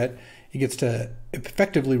died yet, it gets to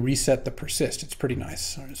effectively reset the persist. It's pretty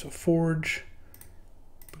nice. All right, so forge,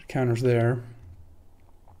 put counters there.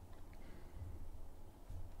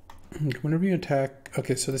 And whenever you attack,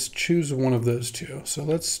 okay, so let's choose one of those two. So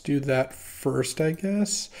let's do that first, I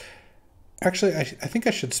guess. Actually, I think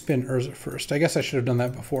I should spin Urza first. I guess I should have done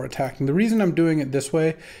that before attacking. The reason I'm doing it this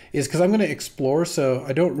way is because I'm going to explore, so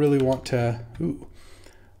I don't really want to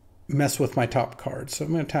mess with my top card. So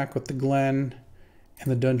I'm going to attack with the Glen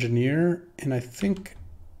and the Dungeoneer, and I think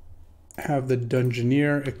have the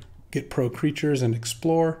Dungeoneer get pro creatures and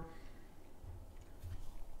explore.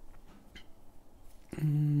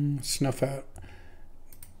 Snuff out.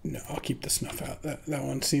 No, I'll keep the Snuff out. That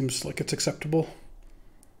one seems like it's acceptable.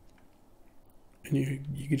 And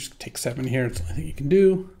you can just take 7 here. It's the only thing you can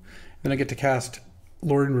do. Then I get to cast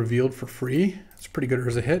Lorien Revealed for free. It's pretty good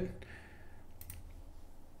as a hit.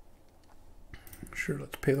 Sure,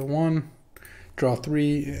 let's pay the 1. Draw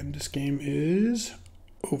 3, and this game is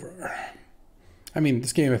over. I mean,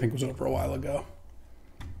 this game I think was over a while ago.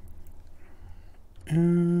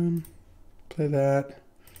 Play that.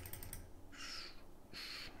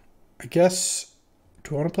 I guess,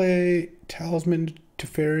 do I want to play Talisman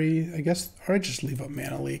Teferi? I guess, or I just leave up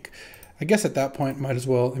Mana Leak. I guess at that point, might as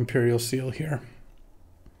well Imperial Seal here.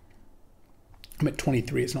 I'm at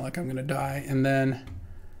 23, it's not like I'm going to die. And then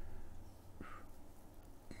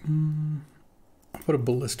I'll put a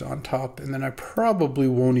Ballista on top, and then I probably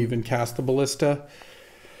won't even cast the Ballista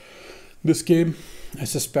this game. I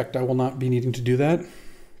suspect I will not be needing to do that.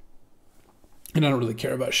 And I don't really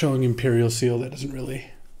care about showing Imperial Seal. That doesn't really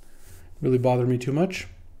bother me too much.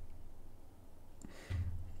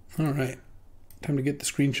 All right, time to get the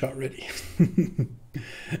screenshot ready.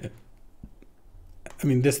 I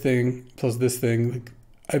mean, this thing plus this thing, like,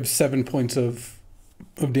 I have 7 points of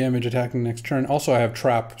damage attacking next turn. Also, I have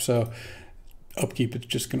Trap, so upkeep, it's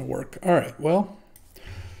just going to work. All right, well,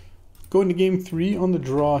 going to game 3 on the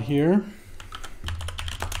draw here.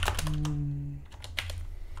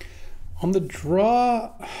 On the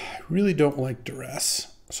draw, I really don't like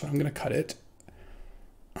Duress, so I'm going to cut it.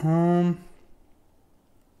 It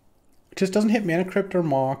just doesn't hit Mana Crypt or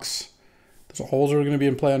Mox. Those holes are going to be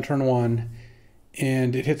in play on turn 1.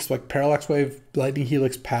 And it hits like Parallax Wave, Lightning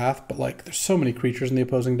Helix, Path, but like there's so many creatures in the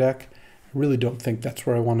opposing deck. I really don't think that's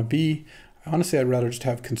where I want to be. Honestly, I'd rather just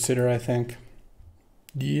have Consider, I think.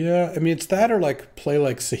 Yeah, I mean, it's that or like play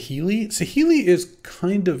like Saheeli. Saheeli is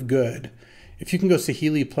kind of good if you can go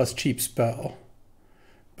Saheeli plus cheap spell.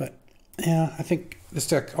 But yeah, I think this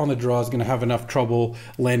deck on the draw is going to have enough trouble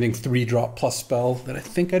landing 3-drop plus spell that I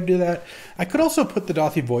think I'd do that. I could also put the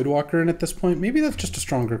Dothi Voidwalker in at this point. Maybe that's just a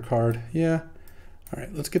stronger card. Yeah. All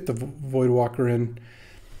right, let's get the Voidwalker in.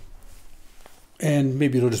 And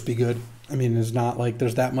maybe it'll just be good. I mean, it's not like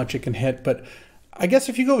there's that much it can hit, but I guess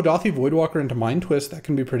if you go Dothi Voidwalker into Mind Twist, that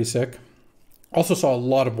can be pretty sick. Also saw a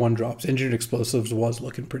lot of 1-drops. Engineered Explosives was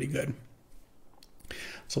looking pretty good.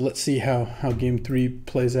 So let's see how game 3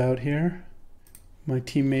 plays out here. My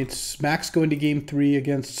teammates, Max going to game 3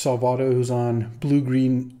 against Salvato, who's on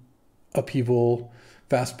blue-green upheaval,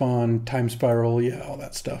 fast bond, time spiral, yeah, all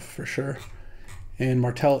that stuff for sure. And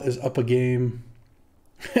Martel is up a game.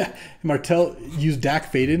 Martel used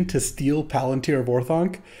Dak Faden to steal Palantir of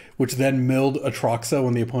Orthonk, which then milled Atraxa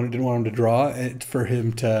when the opponent didn't want him to draw, and for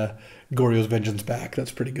him to Goryo's Vengeance back.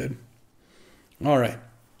 That's pretty good. All right,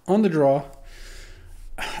 on the draw,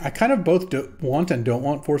 I kind of both want and don't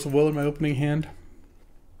want Force of Will in my opening hand.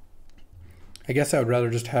 I guess I would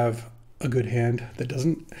rather just have a good hand that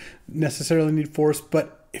doesn't necessarily need Force,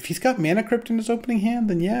 but if he's got Mana Crypt in his opening hand,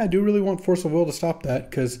 then yeah, I do really want Force of Will to stop that,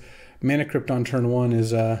 because Mana Crypt on turn 1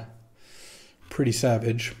 is pretty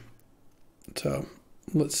savage. So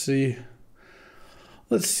let's see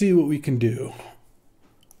what we can do.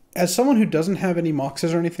 As someone who doesn't have any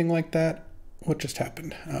Moxes or anything like that, What just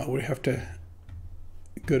happened? We have to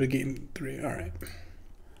go to game 3. All right.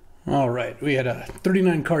 All right. We had a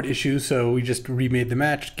 39 card issue, so we just remade the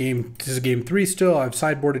match. This is game 3 still. I've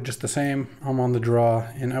sideboarded just the same. I'm on the draw,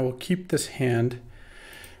 and I will keep this hand.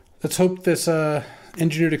 Let's hope this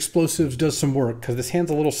Engineered Explosives does some work, because this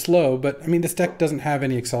hand's a little slow, but I mean, this deck doesn't have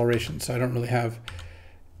any acceleration, so I don't really have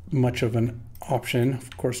much of an option.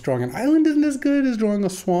 Of course, drawing an island isn't as good as drawing a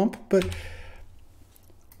swamp, but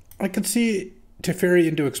I could see Teferi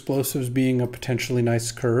into Explosives being a potentially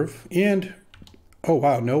nice curve. And, oh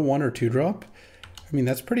wow, no 1 or 2 drop. I mean,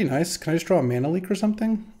 that's pretty nice. Can I just draw a mana leak or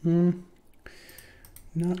something?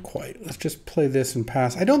 Not quite. Let's just play this and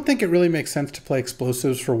pass. I don't think it really makes sense to play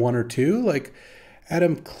Explosives for 1 or 2. Like,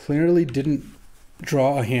 Adam clearly didn't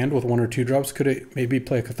draw a hand with 1 or 2 drops. Could it maybe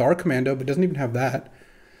play a Cathar Commando, but doesn't even have that.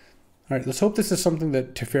 All right, let's hope this is something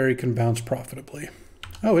that Teferi can bounce profitably.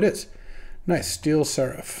 Oh, it is. Nice, Steel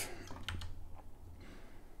Seraph.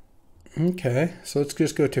 Okay, so let's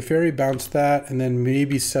just go Teferi, bounce that, and then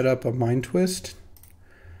maybe set up a Mind Twist.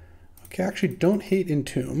 Okay, actually don't hate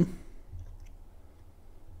Entomb.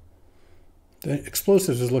 The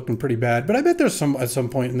Explosives is looking pretty bad, but I bet there's at some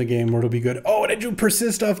point in the game where it'll be good. Oh, and I drew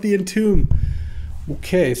Persist off the Entomb.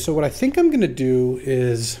 Okay, so what I think I'm gonna do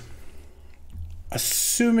is,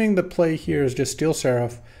 assuming the play here is just Steel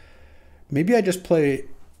Seraph, maybe I just play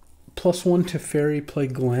 +1 Teferi, play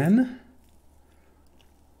Glen.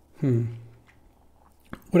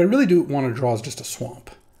 What I really do want to draw is just a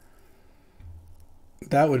swamp.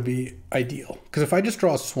 That would be ideal. Because if I just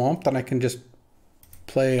draw a swamp, then I can just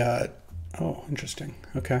play... oh, interesting.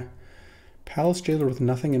 Okay. Palace Jailer with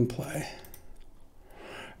nothing in play.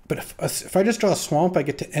 But if I just draw a swamp, I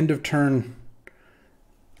get to end of turn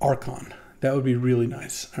Archon. That would be really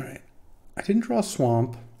nice. All right. I didn't draw a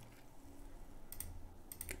swamp.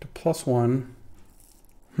 Get to +1.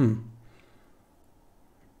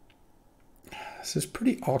 This is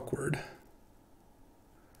pretty awkward.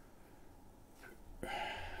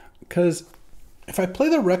 Because if I play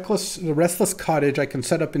the Restless Cottage, I can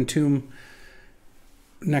set up Entomb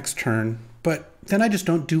next turn. But then I just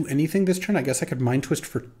don't do anything this turn. I guess I could Mind Twist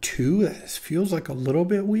for 2. This feels like a little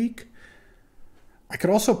bit weak. I could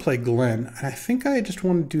also play Glen. And I think I just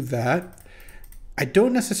want to do that. I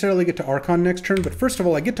don't necessarily get to Archon next turn. But first of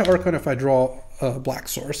all, I get to Archon if I draw a Black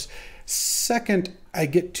Source. Second, I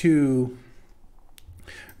get to...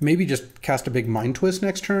 maybe just cast a big Mind Twist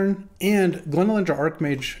next turn. And Glenelendra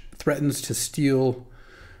Archmage threatens to steal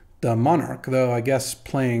the Monarch, though I guess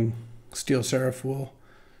playing Steel Seraph will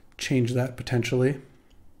change that potentially.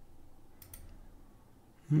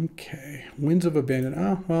 Okay, Winds of Abandon.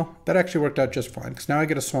 Oh, well, that actually worked out just fine, because now I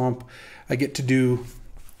get a swamp. I get to do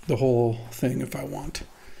the whole thing if I want.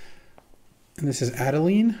 And this is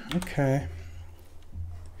Adeline. Okay.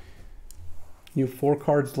 You have 4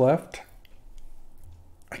 cards left.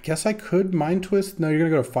 I guess I could Mind Twist. No, you're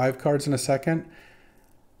going to go to 5 cards in a second.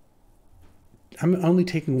 I'm only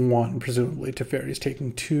taking 1, presumably. Teferi's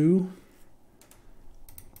taking 2.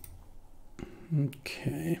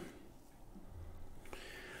 Okay.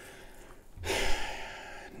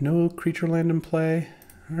 No creature land in play.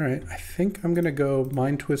 All right, I think I'm going to go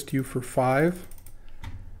Mind Twist you for 5.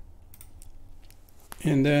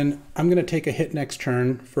 And then I'm going to take a hit next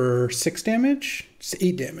turn for 6 damage. It's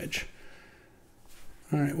 8 damage.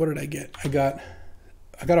 All right, what did I get? I got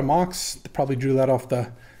a Mox. Probably drew that off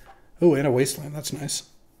the... oh, and a Wasteland. That's nice.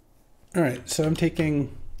 All right, so I'm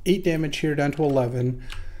taking 8 damage here down to 11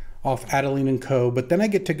 off Adeline and Co. But then I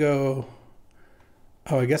get to go...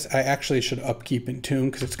 oh, I guess I actually should upkeep Entomb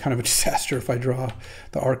because it's kind of a disaster if I draw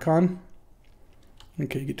the Archon.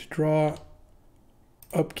 Okay, you get to draw,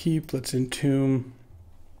 upkeep. Let's Entomb.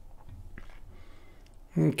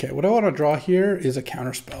 Okay, what I want to draw here is a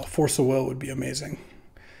counterspell. Force of Will would be amazing.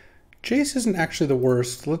 Jace isn't actually the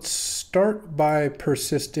worst. Let's start by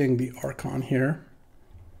persisting the Archon here.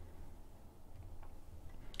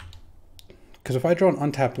 Because if I draw an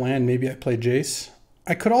untapped land, maybe I play Jace.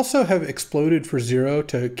 I could also have exploded for 0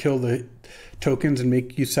 to kill the tokens and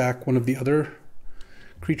make you sack one of the other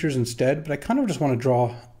creatures instead, but I kind of just want to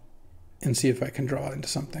draw and see if I can draw into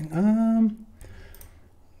something.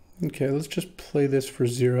 Okay, let's just play this for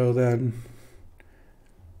 0 then.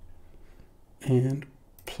 And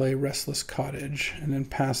play Restless Cottage and then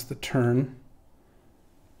pass the turn.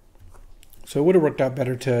 So it would have worked out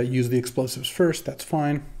better to use the explosives first. That's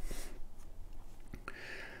fine.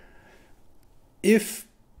 If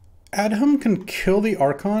Adham can kill the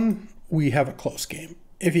Archon, we have a close game.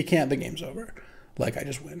 If he can't, the game's over. Like, I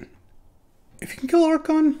just win. If he can kill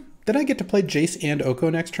Archon, then I get to play Jace and Oko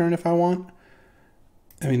next turn if I want.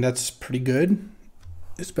 I mean, that's pretty good.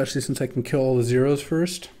 especially since I can kill all the zeros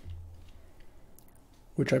first,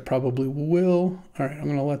 which I probably will. All right, I'm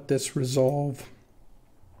going to let this resolve.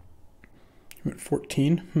 I'm at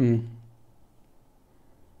 14.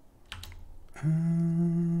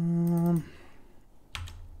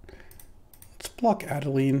 Let's block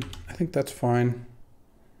Adeline. I think that's fine.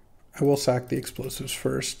 I will sack the explosives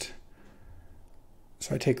first,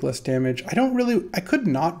 so I take less damage. I could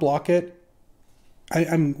not block it.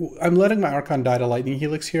 I'm letting my Archon die to Lightning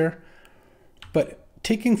Helix here, but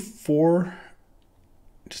taking 4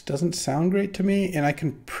 just doesn't sound great to me, and I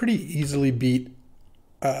can pretty easily beat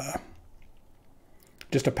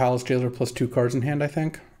just a Palace Jailer plus 2 cards in hand, I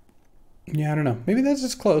think. Yeah, I don't know. Maybe that's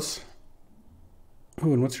just close.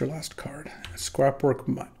 Ooh, and what's your last card? Scrapwork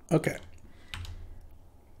Mutt. Okay.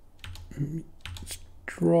 Let's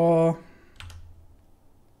draw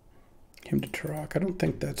him to Turok. I don't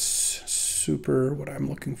think that's super what I'm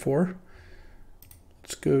looking for.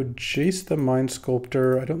 Let's go Jace the Mind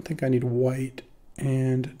Sculptor. I don't think I need white,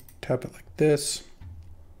 and tap it like this.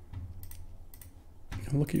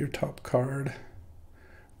 And look at your top card.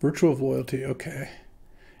 Virtue of Loyalty. Okay.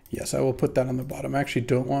 Yes, I will put that on the bottom. I actually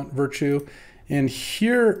don't want Virtue. And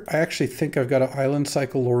here, I actually think I've got an Island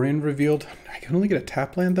Cycle Lorien revealed. I can only get a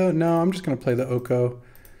tap land, though. No, I'm just going to play the Oko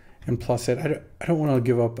and plus it. I don't want to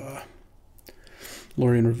give up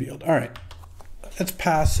Lorien revealed. All right, let's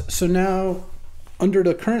pass. So now, under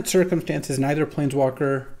the current circumstances, neither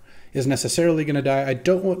Planeswalker is necessarily going to die. I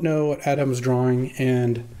don't know what Adam's drawing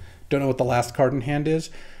and don't know what the last card in hand is,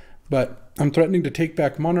 but I'm threatening to take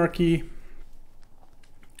back Monarchy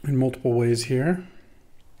in multiple ways here.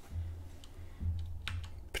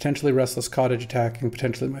 Potentially Restless Cottage attacking,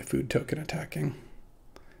 potentially my food token attacking.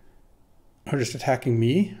 Or just attacking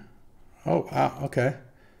me? Oh, wow, okay.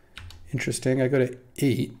 Interesting. I go to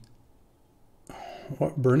 8.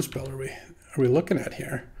 What burn spell are we looking at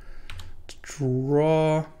here? Let's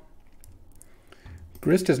draw.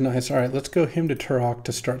 Grist is nice. All right, let's go him to Turok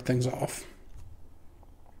to start things off,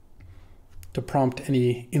 to prompt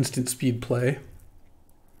any instant speed play.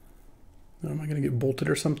 Am I going to get bolted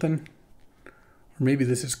or something? Or maybe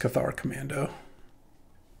this is Cathar Commando.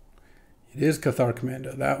 It is Cathar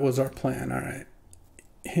Commando. That was our plan. All right.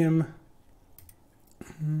 Him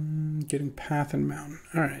getting Path and Mountain.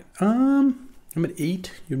 All right. I'm at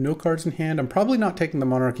 8. You have no cards in hand. I'm probably not taking the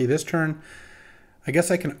Monarchy this turn. I guess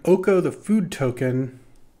I can Oko the food token.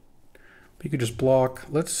 But you could just block.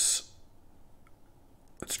 Let's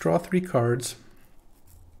draw 3 cards.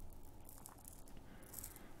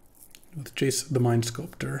 With Jace the Mind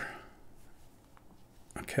Sculptor.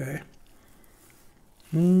 Okay.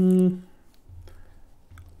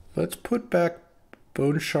 Let's put back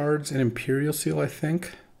Bone Shards and Imperial Seal, I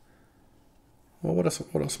think. Well, what else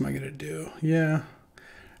am I going to do? Yeah.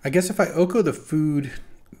 I guess if I Oko the food,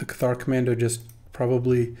 the Cathar Commando just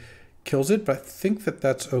probably kills it, but I think that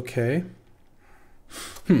that's okay.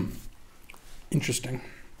 Interesting.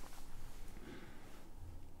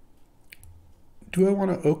 Do I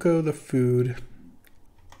want to Oko the food?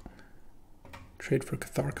 Trade for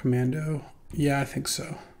Cathar Commando? Yeah, I think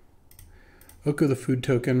so. Oko the food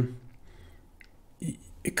token.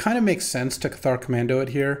 It kind of makes sense to Cathar Commando it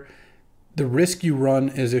here. The risk you run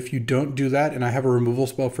is if you don't do that and I have a removal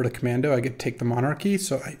spell for the Commando, I get to take the Monarchy.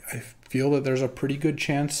 So I feel that there's a pretty good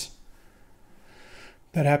chance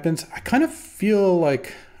that happens. I kind of feel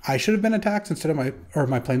like I should have been attacked instead of my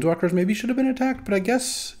Planeswalkers maybe should have been attacked, but I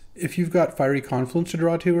guess if you've got Fiery Confluence to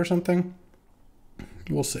draw to or something,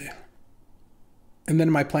 we'll see. And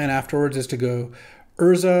then my plan afterwards is to go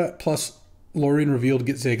Urza plus Lorien revealed,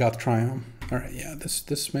 get Zagoth Triumph. All right, yeah,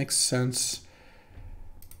 this makes sense.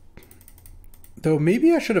 Though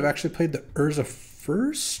maybe I should have actually played the Urza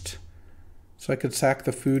first, so I could sack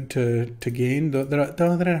the food to gain. Then I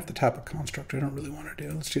have to tap a construct. I don't really want to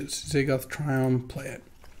do. Let's do Zagoth Triumph, play it.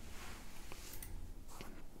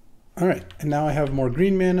 All right, and now I have more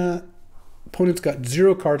green mana. Opponent's got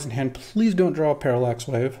 0 cards in hand. Please don't draw a Parallax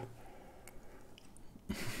Wave.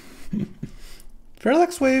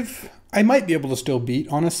 Parallax Wave, I might be able to still beat,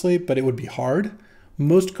 honestly, but it would be hard.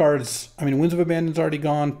 Most cards, I mean, Winds of Abandon's already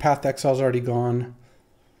gone, Path to Exile's already gone.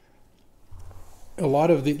 A lot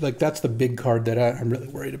of the, like, that's the big card that I'm really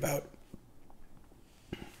worried about.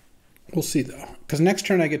 We'll see, though. Because next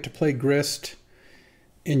turn I get to play Grist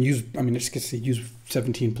and use, I mean, I just get to use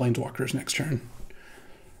 17 Planeswalkers next turn.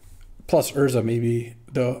 Plus Urza, maybe,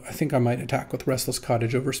 though I think I might attack with Restless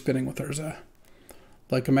Cottage over spinning with Urza.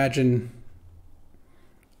 Like, imagine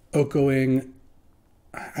Okoing.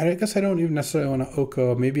 I guess I don't even necessarily want to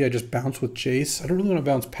Oko. Maybe I just bounce with Jace. I don't really want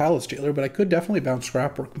to bounce Palace Jailer, but I could definitely bounce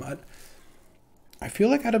Scrapwork Mutt. I feel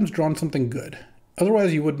like Adam's drawn something good.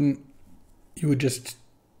 Otherwise, you would just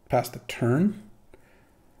pass the turn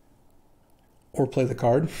or play the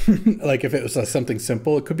card. Like if it was something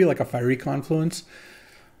simple, it could be like a Fiery Confluence.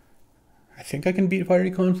 I think I can beat Fiery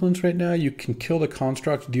Confluence right now. You can kill the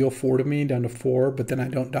construct, deal 4 to me down to 4, but then I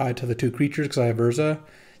don't die to the 2 creatures because I have Urza.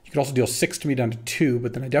 You could also deal 6 to me down to 2,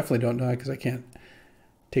 but then I definitely don't die because I can't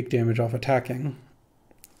take damage off attacking.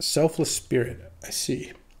 Selfless Spirit, I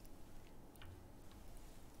see.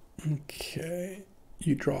 Okay,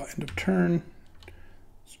 you draw end of turn.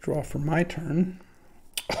 Let's draw for my turn.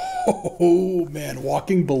 Oh man,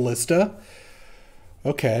 Walking Ballista.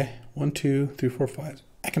 Okay, 1, 2, 3, 4, 5.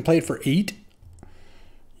 I can play it for 8.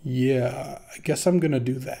 Yeah, I guess I'm gonna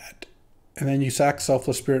do that. And then you sack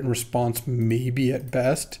Selfless Spirit in response, maybe at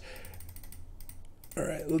best. All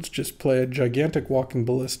right, let's just play a gigantic Walking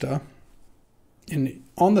Ballista. And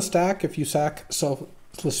on the stack, if you sack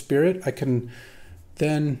Selfless Spirit, I can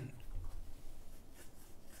then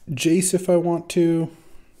Jace if I want to.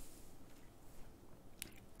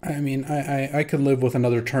 I mean, I could live with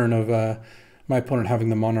another turn of my opponent having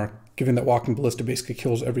the Monarch, given that Walking Ballista basically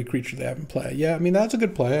kills every creature they have in play. Yeah, I mean, that's a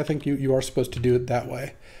good play. I think you are supposed to do it that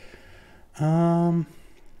way. Those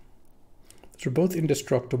are both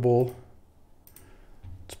indestructible.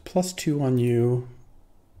 It's +2 on you.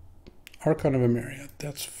 Archon of Emeria,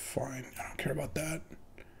 that's fine. I don't care about that.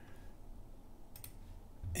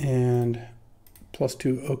 And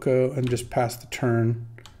 +2 Oko and just pass the turn.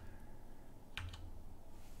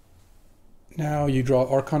 Now you draw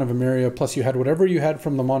Archon of Emeria, plus you had whatever you had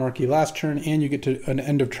from the Monarchy last turn, and you get to an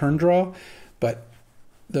end of turn draw. But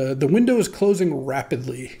the window is closing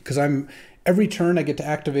rapidly because every turn I get to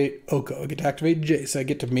activate Oko, I get to activate Jace, I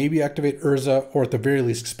get to maybe activate Urza, or at the very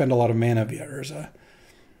least spend a lot of mana via Urza.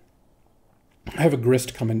 I have a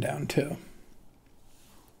Grist coming down too.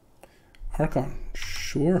 Archon,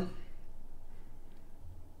 sure.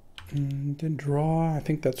 And then draw, I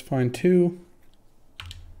think that's fine too.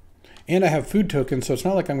 And I have food tokens, so it's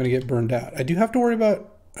not like I'm going to get burned out. I do have to worry about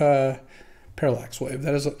Parallax Wave.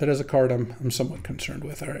 That is a card I'm somewhat concerned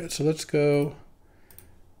with. All right, so let's go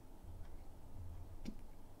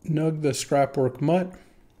Nug the Scrapwork Mutt.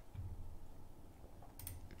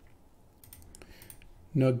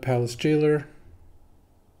 Nug Palace Jailer.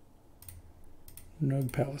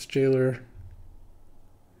 Nug Palace Jailer.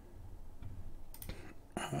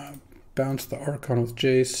 Bounce the Archon with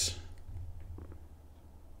Jace.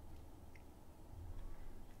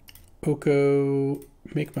 Oko,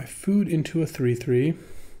 make my food into a 3/3.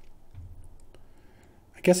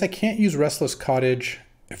 I guess I can't use Restless Cottage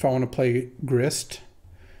if I want to play Grist.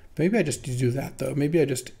 Maybe I just do that though. Maybe I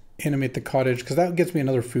just animate the cottage because that gets me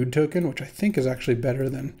another food token, which I think is actually better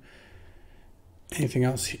than anything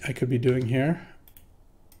else I could be doing here.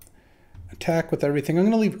 Attack with everything. I'm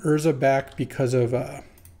going to leave Urza back because of the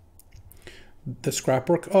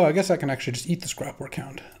Scrapwork. Oh, I guess I can actually just eat the Scrapwork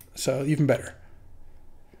Hound. So even better.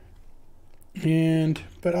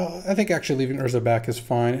 But I think actually leaving Urza back is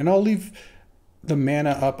fine. And I'll leave the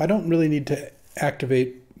mana up. I don't really need to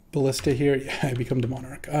activate Ballista here. Yeah, I become the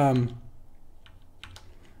Monarch. Then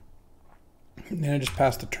I just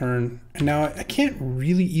pass the turn. And now I can't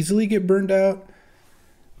really easily get burned out.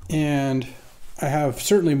 And I have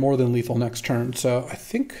certainly more than lethal next turn. So I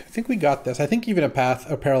think we got this. I think even a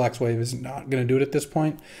Parallax Wave is not going to do it at this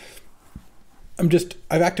point.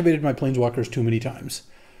 I've activated my Planeswalkers too many times.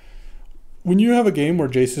 When you have a game where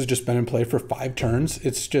Jace has just been in play for 5 turns,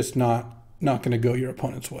 it's just not going to go your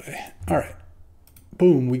opponent's way. All right.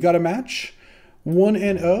 Boom. We got a match.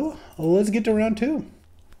 1-0. Let's get to round 2.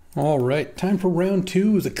 All right. Time for round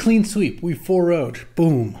 2. It's a clean sweep. We 4-0'd.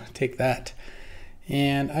 Boom. Take that.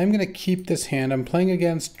 And I'm going to keep this hand. I'm playing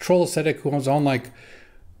against Troll Ascetic, who was on like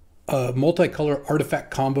a multicolor artifact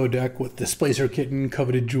combo deck with Displacer Kitten,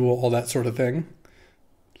 Coveted Jewel, all that sort of thing.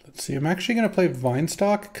 Let's see. I'm actually going to play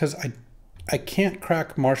Vinestock because I can't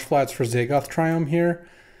crack Marsh Flats for Zagoth Triome here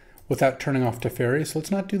without turning off Teferi, so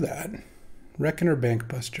let's not do that. Reckoner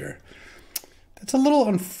Bankbuster. That's a little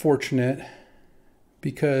unfortunate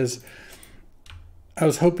because I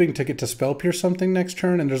was hoping to get to Spell Pierce something next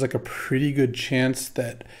turn, and there's like a pretty good chance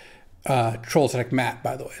that Troll Ascetic Matt,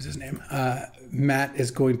 by the way, is his name. Matt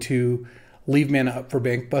is going to leave mana up for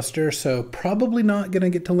Bankbuster, so probably not going to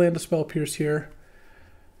get to land a Spell Pierce here.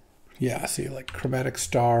 Yeah, see, like Chromatic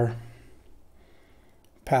Star.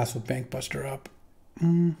 Pass with Bankbuster up.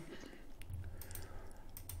 What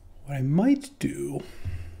I might do...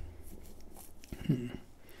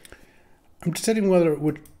 I'm deciding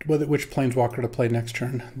which Planeswalker to play next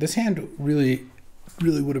turn. This hand really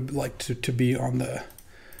would have liked to be on the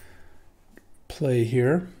play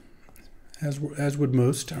here, as would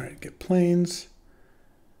most. All right, get Planes.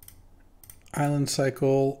 Island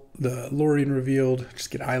cycle, the Lorien revealed,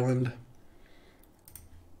 just get island.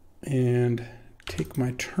 And take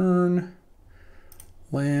my turn,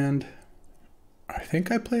 land. I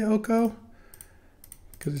think I play Oko,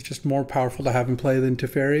 because it's just more powerful to have in play than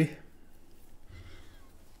Teferi.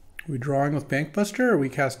 Are we drawing with Bankbuster, or are we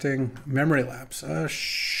casting Memory Lapse?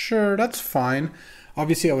 Sure, that's fine.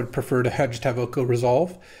 Obviously, I would prefer to just have Oko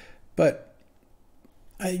resolve, but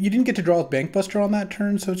you didn't get to draw with Bankbuster on that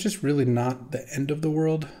turn, so it's just really not the end of the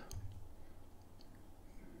world.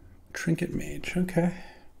 Trinket Mage, okay.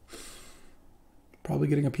 Probably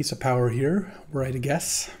getting a piece of power here, were I to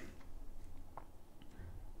guess.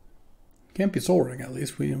 Can't be Soul Ring, at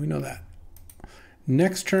least, we know that.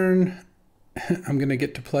 Next turn, I'm going to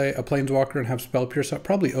get to play a Planeswalker and have Spell Pierce up.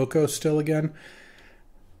 Probably Oko still again.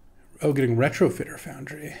 Oh, getting Retrofitter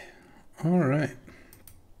Foundry. All right.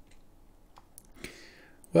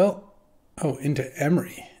 Well, oh, into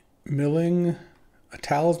Emery. Milling a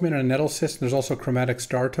Talisman and a Nettle Cyst. There's also Chromatic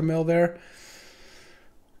Star to mill there.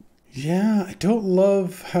 Yeah, I don't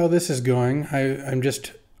love how this is going. I'm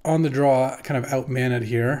just on the draw, kind of out-maned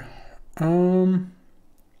here. I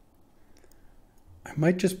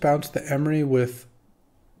might just bounce the Emery with...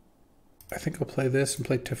 I think I'll play this and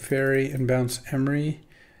play Teferi and bounce Emery,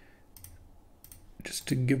 just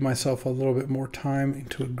to give myself a little bit more time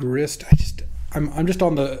into a Grist. I'm just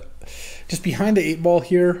on the... just behind the 8 ball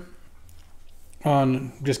here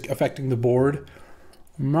on just affecting the board.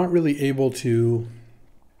 I'm not really able to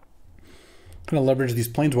kind of leverage these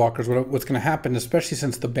Planeswalkers. What's going to happen, especially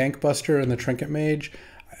since the Bankbuster and the Trinket Mage,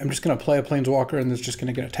 I'm just going to play a Planeswalker and it's just going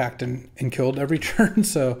to get attacked and killed every turn.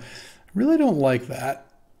 So I really don't like that.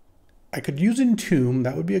 I could use Entomb.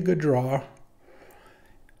 That would be a good draw.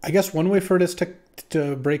 I guess one way for this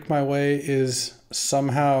to break my way is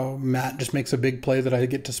somehow Matt just makes a big play that I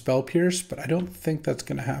get to Spell Pierce, but I don't think that's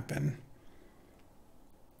going to happen.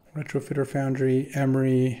 Retrofitter Foundry,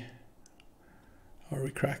 Emery. Are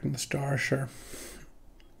we cracking the star? Sure.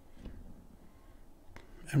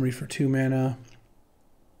 Emery for 2 mana.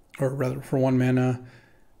 Or rather for 1 mana.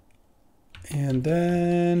 And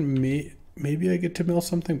then maybe I get to mill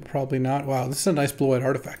something, but probably not. Wow, this is a nice blue-white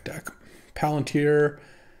artifact deck. Palantir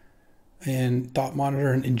and Thought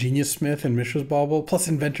Monitor and Ingenious Smith and Mishra's Bauble plus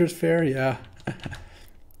Inventor's Fair, yeah.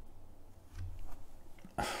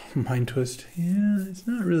 Mind Twist, yeah, it's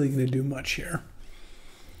not really going to do much here.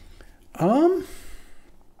 I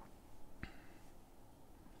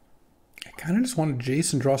kind of just want to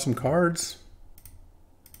Jace and draw some cards.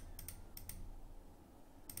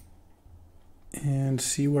 And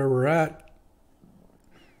see where we're at.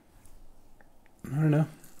 I don't know.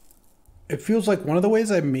 It feels like one of the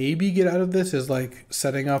ways I maybe get out of this is like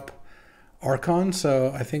setting up Archon.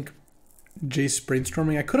 So I think Jace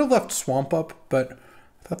Brainstorming. I could have left Swamp up, but I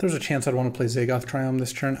thought there was a chance I'd want to play Zagoth Triumph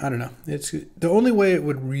this turn. I don't know. It's the only way it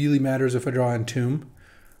would really matter is if I draw Entomb.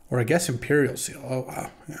 Or I guess Imperial Seal. Oh, wow.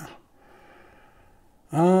 Yeah.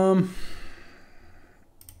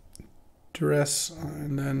 Duress,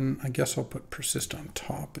 and then I guess I'll put Persist on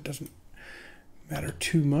top. It doesn't matter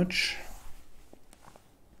too much.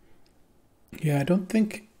 Yeah, I don't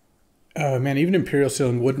think... man, even Imperial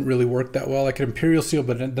Sealing wouldn't really work that well. I could Imperial Seal,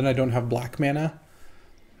 but then I don't have black mana.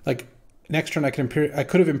 Like, next turn I could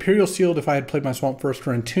have Imperial Sealed if I had played my Swamp first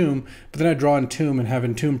for Entomb, but then I draw Entomb and have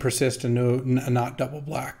Entomb persist and not double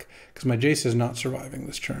black, because my Jace is not surviving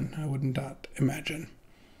this turn. I would not imagine.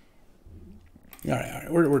 All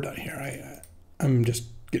right, we're done here. I'm just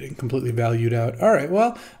getting completely valued out. All right,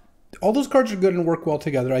 well, all those cards are good and work well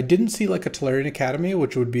together. I didn't see like a Tolarian Academy,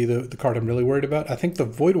 which would be the card I'm really worried about. I think the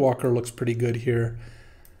Voidwalker looks pretty good here.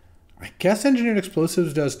 I guess Engineered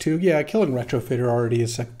Explosives does too. Yeah, killing Retrofitter already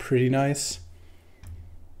is like pretty nice.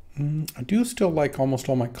 I do still like almost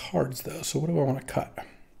all my cards though, so what do I want to cut?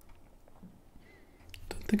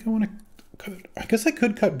 Don't think I want to cut. I guess I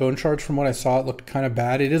could cut Bone Shards. From what I saw, it looked kind of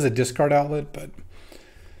bad. It is a discard outlet, but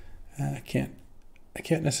I can't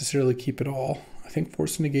necessarily keep it all. I think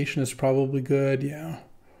Force of Negation is probably good, yeah.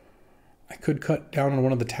 I could cut down on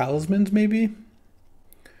one of the Talismans, maybe.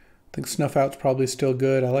 I think Snuff Out's probably still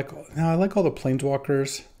good. I like all the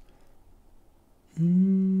Planeswalkers.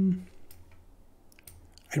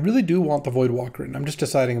 I really do want the Voidwalker, and I'm just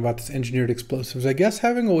deciding about this Engineered Explosives. I guess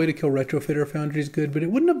having a way to kill Retrofitter Foundry is good, but it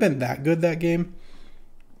wouldn't have been that good that game.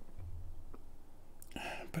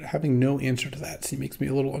 But having no answer to that makes me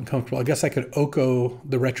a little uncomfortable. I guess I could Oko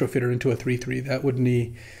the Retrofitter into a 3/3. That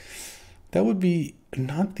would be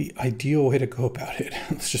not the ideal way to go about it.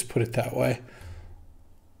 Let's just put it that way.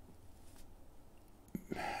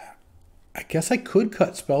 I guess I could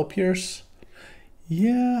cut Spell Pierce.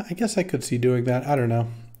 Yeah, I guess I could see doing that. I don't know.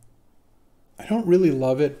 I don't really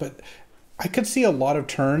love it, but I could see a lot of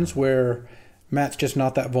turns where Matt's just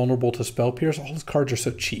not that vulnerable to Spell Pierce. All his cards are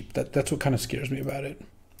so cheap. That's what kind of scares me about it.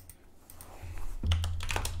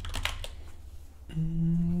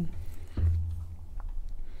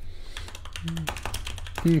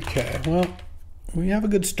 Okay, well, we have a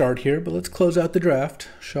good start here, but let's close out the draft,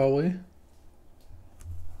 shall we?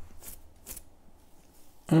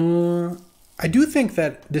 I do think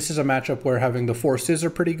that this is a matchup where having the forces are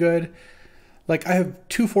pretty good. Like, I have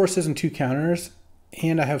 2 forces and 2 counters,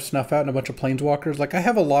 and I have Snuff Out and a bunch of Planeswalkers. Like, I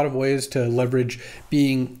have a lot of ways to leverage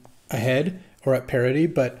being ahead or at parity,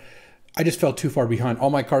 but I just fell too far behind.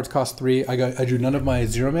 All my cards cost 3. I drew none of my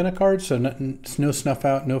 0 mana cards, so no Snuff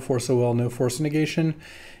Out, no Force of Will, no Force of Negation.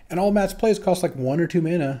 And all Matt's plays cost like 1 or 2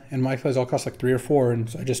 mana, and my plays all cost like 3 or 4, and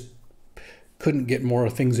so I just couldn't get more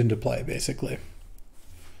things into play, basically.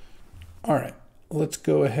 All right, let's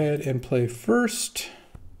go ahead and play first.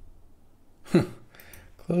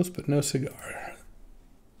 Close, but no cigar.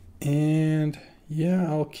 And yeah,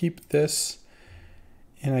 I'll keep this,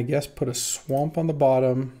 and I guess put a swamp on the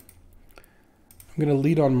bottom. I'm going to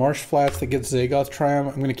lead on Marsh Flats that gets Zagoth Triumph.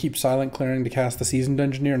 I'm going to keep Silent Clearing to cast the Seasoned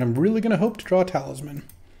Engineer, and I'm really going to hope to draw a Talisman.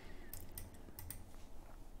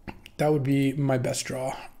 That would be my best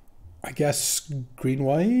draw. I guess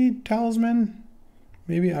green-white Talisman?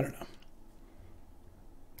 Maybe? I don't know.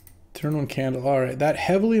 Turn 1 Candle. All right, that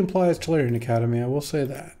heavily implies Tolarian Academy. I will say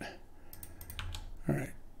that. All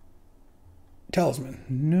right. Talisman.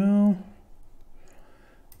 No.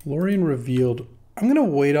 Lorien Revealed. I'm going to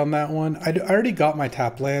wait on that one. I already got my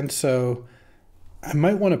tap land, so I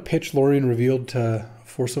might want to pitch Lorien Revealed to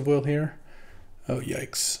Force of Will here. Oh,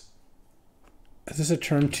 yikes. Is this a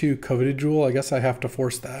turn 2 Coveted Jewel? I guess I have to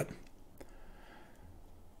force that.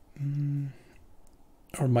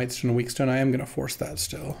 Or Mightstone, Weakstone. I am going to force that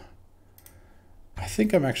still. I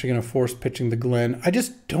think I'm actually going to force pitching the Glen. I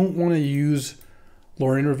just don't want to use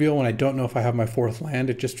Lorien Reveal when I don't know if I have my 4th land.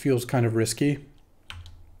 It just feels kind of risky.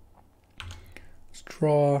 Let's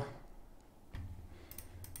draw. All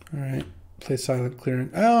right. Play Silent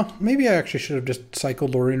Clearing. Oh, maybe I actually should have just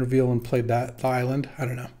cycled Lorien Reveal and played the island. I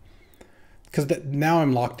don't know. Because now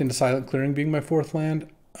I'm locked into Silent Clearing being my 4th land.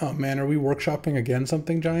 Oh man, are we workshopping again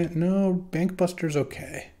something giant? No, Bankbuster's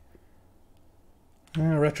okay.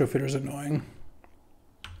 Retrofitter's annoying.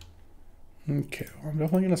 Okay, well, I'm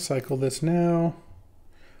definitely going to cycle this now.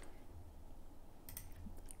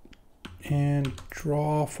 And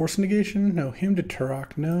draw Force Negation. No, him to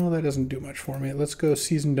Turok. No, that doesn't do much for me. Let's go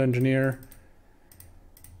Seasoned Engineer.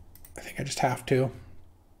 I think I just have to.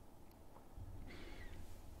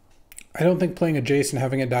 I don't think playing a Jason,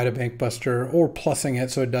 having it die to Bankbuster, or plussing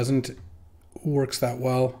it so it doesn't, works that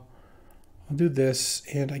well. I'll do this,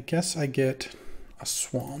 and I guess I get a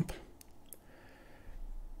swamp.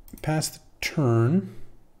 Pass the turn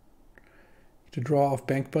to draw off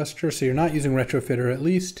Bankbuster, so you're not using Retrofitter at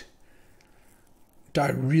least. Die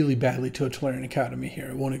really badly to a Tolarian Academy here.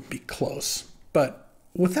 It won't even be close. But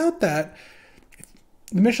without that,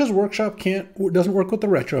 the Mishra's Workshop doesn't work with the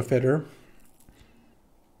Retrofitter.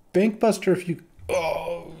 Bankbuster, if you...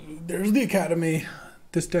 Oh, there's the Academy.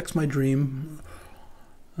 This deck's my dream.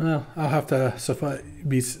 Well, I'll have to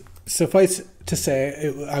suffice to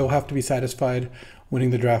say I will have to be satisfied winning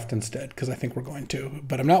the draft instead, because I think we're going to.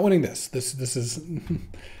 But I'm not winning this. This is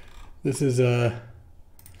this is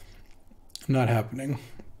not happening.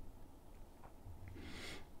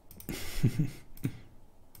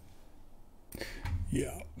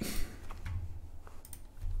 Yeah.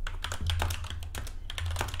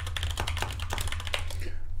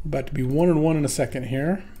 About to be 1-1 in a second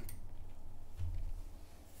here.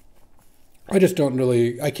 I just don't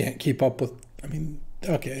really, I can't keep up with, I mean,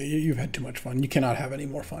 okay, you've had too much fun. You cannot have any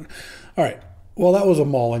more fun. All right, well, that was a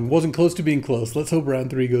mauling. Wasn't close to being close. Let's hope round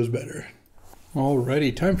 3 goes better.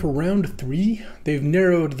 Alrighty, time for round 3. They've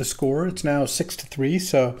narrowed the score. It's now 6-3,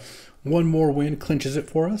 so one more win clinches it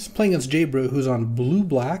for us. Playing against J-Bro, who's on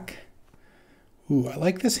blue-black. Ooh, I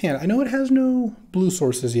like this hand. I know it has no blue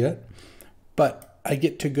sources yet, but I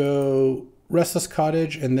get to go Restless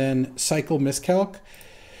Cottage and then cycle Miscalc.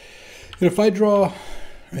 And if I draw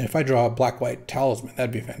a black-white Talisman,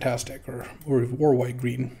 that'd be fantastic, or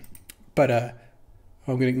white-green. But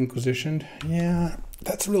I'm getting Inquisitioned. Yeah,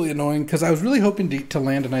 that's really annoying, because I was really hoping to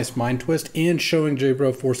land a nice Mind Twist, and showing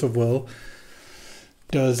J-Bro Force of Will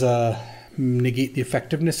does negate the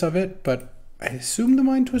effectiveness of it, but I assume the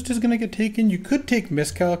Mind Twist is going to get taken. You could take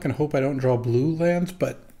Miscalc and hope I don't draw blue lands,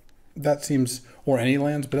 but that seems, or any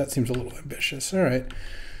lands, but that seems a little ambitious. All right,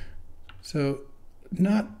 so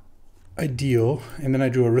not ideal. And then I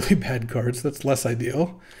drew a really bad card, so that's less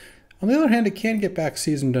ideal. On the other hand, it can get back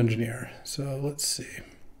Seasoned Dungeoneer. So let's see.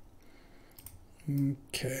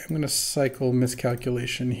 Okay, I'm going to cycle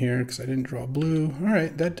Miscalculation here because I didn't draw blue. All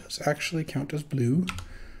right, that does actually count as blue.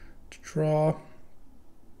 Let's draw.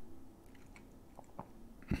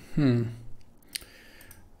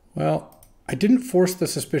 Well, I didn't force the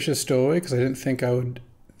Suspicious Stowaway because I didn't think that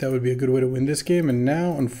would be a good way to win this game. And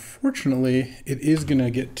now, unfortunately, it is going to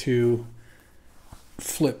get to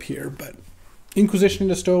flip here. But Inquisition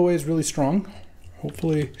into Stowaway is really strong.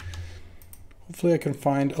 Hopefully I can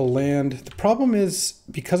find a land. The problem is,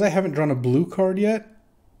 because I haven't drawn a blue card yet,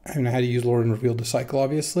 I mean, I had to use Lord and Reveal to cycle,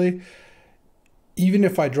 obviously. Even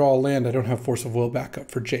if I draw a land, I don't have Force of Will backup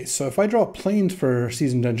for Jace. So if I draw Plains for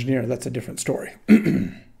Seasoned Dungeoneer, that's a different story.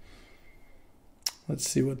 Let's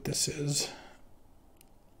see what this is.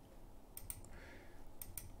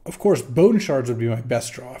 Of course, Bone Shards would be my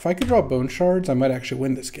best draw. If I could draw Bone Shards, I might actually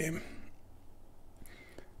win this game.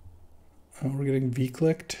 Oh, we're getting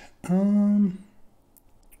V-clicked.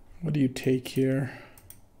 What do you take here?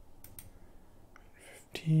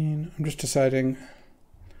 15. I'm just deciding.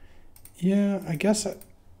 Yeah, I guess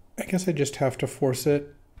I just have to force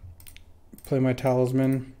it. Play my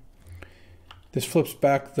Talisman. This flips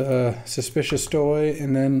back the Suspicious Stowaway,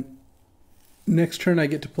 and then next turn I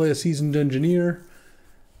get to play a Seasoned Dungeoneer.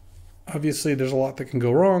 Obviously, there's a lot that can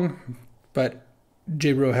go wrong, but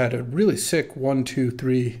J-Bro had a really sick 1, 2,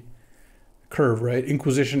 3 curve, right?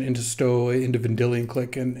 Inquisition into Stowaway into Vendilion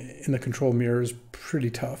Click, and in the control mirror is pretty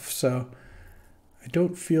tough. So I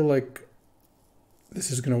don't feel like this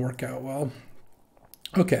is going to work out well.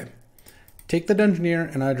 Okay, take the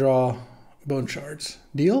Dungeoneer, and I draw Bone Shards.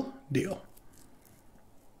 Deal? Deal.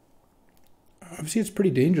 Obviously, it's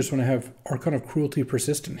pretty dangerous when I have Archon of Cruelty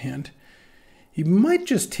Persist in hand. You might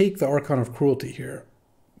just take the Archon of Cruelty here,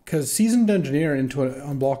 because Seasoned Dungeoneer into an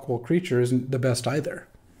unblockable creature isn't the best either.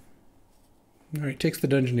 All right, takes the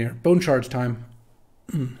Dungeoneer. Bone Shards time.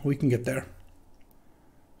 We can get there.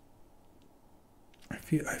 I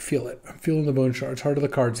feel it. I'm feeling the Bone Shards. Heart of the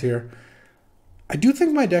cards here. I do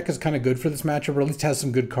think my deck is kind of good for this matchup, or at least has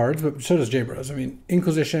some good cards, but so does J-Bros. I mean,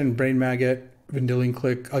 Inquisition, Brain Maggot, Vendilion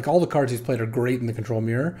Click, like all the cards he's played are great in the control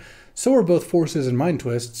mirror. So are both Forces and Mind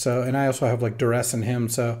Twist. So, and I also have like Duress in him.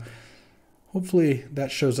 So hopefully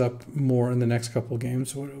that shows up more in the next couple of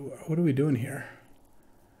games. What are we doing here?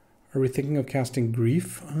 Are we thinking of casting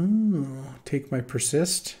Grief? Oh, take my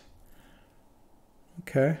Persist.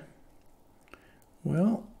 Okay.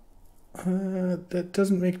 Well, that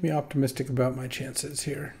doesn't make me optimistic about my chances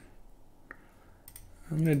here.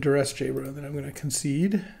 I'm going to Duress J-Bro, then I'm going to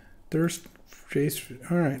concede. Thirst, Jace.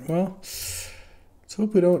 All right, well, let's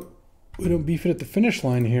hope we don't beef it at the finish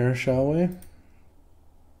line here, shall we?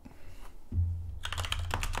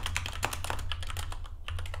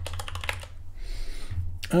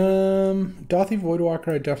 Dothy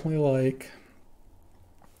Voidwalker I definitely like.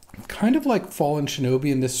 Kind of like Fallen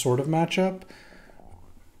Shinobi in this sort of matchup.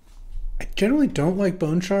 I generally don't like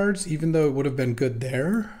Bone Shards, even though it would have been good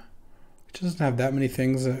there. It doesn't have that many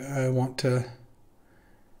things that I want to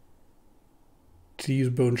use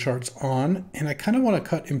Bone Shards on. And I kind of want to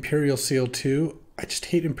cut Imperial Seal too. I just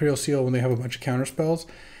hate Imperial Seal when they have a bunch of counterspells.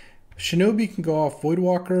 Shinobi can go off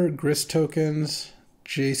Voidwalker, Grist tokens,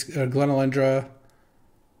 Jace, Glenelendra,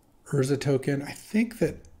 Urza token. I think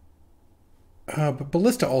that, but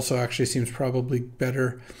Ballista also actually seems probably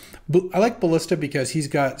better. I like Ballista because he's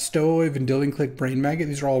got Stowaway, Vendilion Click, Brain Maggot.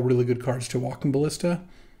 These are all really good cards to walk in Ballista.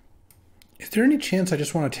 Is there any chance I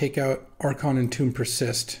just want to take out Archon and Tomb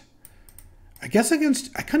Persist? I guess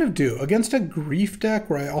I kind of do. Against a Grief deck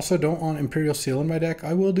where I also don't want Imperial Seal in my deck,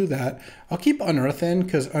 I will do that. I'll keep Unearth in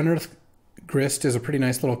because Unearth Grist is a pretty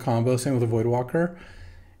nice little combo, same with a Voidwalker.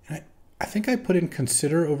 And I think I put in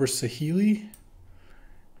Consider over Saheeli.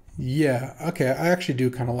 Yeah, okay, I actually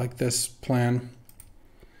do kind of like this plan.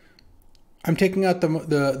 I'm taking out the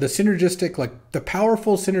synergistic, like the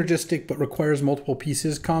powerful synergistic but requires multiple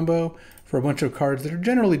pieces combo for a bunch of cards that are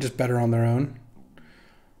generally just better on their own.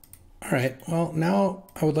 All right, well, now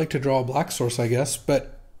I would like to draw a black source, I guess,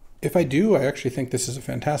 but if I do, I actually think this is a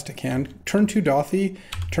fantastic hand. Turn 2 Dothy,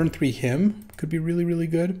 turn 3 him could be really, really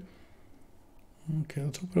good. Okay,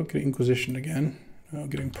 let's hope I don't get Inquisition again. Oh,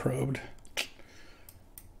 getting probed.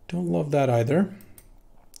 Don't love that either.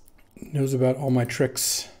 Knows about all my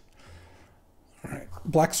tricks. All right,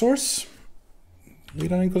 black source.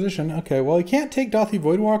 Lead on Inquisition. Okay, well, he can't take Dothy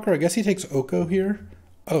Voidwalker. I guess he takes Oko here.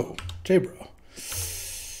 Oh, J-Bro.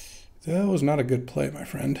 That was not a good play, my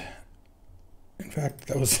friend. In fact,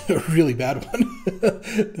 that was a really bad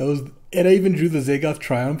one. And I even drew the Zagoth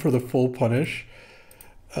Triumph for the full punish.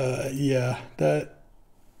 Yeah, that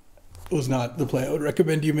was not the play I would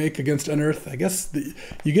recommend you make against Unearth. I guess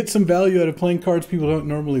you get some value out of playing cards people don't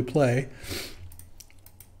normally play.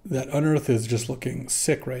 That Unearth is just looking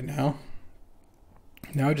sick right now.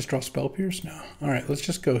 Now I just draw Spell Pierce? No. All right, let's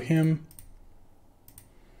just go him.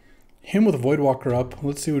 Him with Voidwalker up.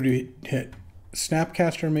 Let's see what we hit.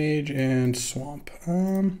 Snapcaster Mage and Swamp.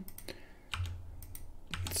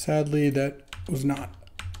 Sadly, that was not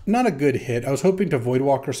a good hit. I was hoping to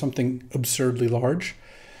Voidwalker something absurdly large,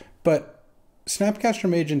 but Snapcaster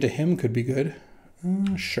Mage into him could be good.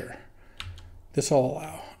 Sure. This I'll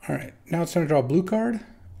allow. All right, now it's time to draw a blue card.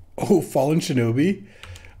 Oh, Fallen Shinobi.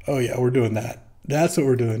 Oh yeah, we're doing that. That's what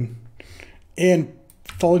we're doing. And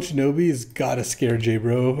Fallen Shinobi has got to scare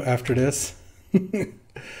J-Bro after this.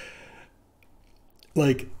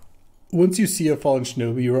 Like, once you see a Fallen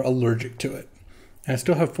Shinobi, you're allergic to it. And I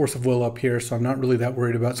still have Force of Will up here, so I'm not really that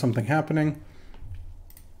worried about something happening.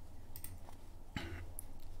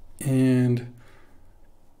 And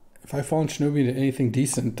if I Fallen Shinobi into anything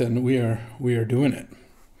decent, then we are doing it.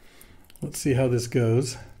 Let's see how this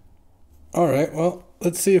goes. All right, well,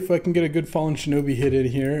 let's see if I can get a good Fallen Shinobi hit in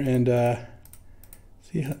here and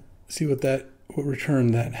see what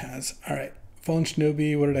return that has. All right, Fallen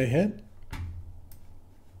Shinobi, what did I hit?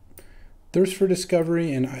 Thirst for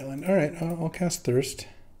Discovery and Island. All right, I'll cast Thirst.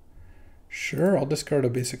 Sure, I'll discard a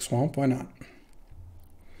basic Swamp. Why not?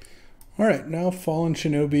 All right, now Fallen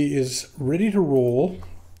Shinobi is ready to roll.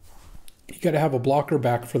 You got to have a blocker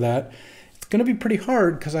back for that. It's going to be pretty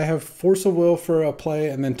hard because I have Force of Will for a play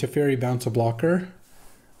and then Teferi bounce a blocker.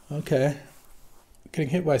 Okay.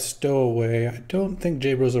 Getting hit by Stowaway. I don't think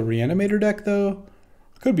J-Bro's a Reanimator deck, though.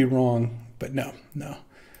 Could be wrong, but no.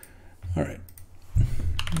 All right.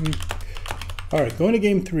 All right, going to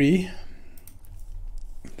game 3.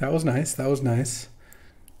 That was nice.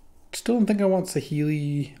 Still don't think I want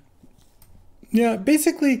Saheeli. Yeah,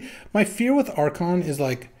 basically, my fear with Archon is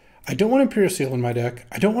like, I don't want Imperial Seal in my deck.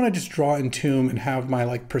 I don't want to just draw Entomb and have my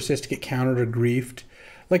like Persist get countered or griefed.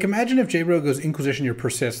 Like, imagine if J-Bro goes Inquisition, your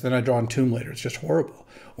Persist, then I draw Entomb later. It's just horrible.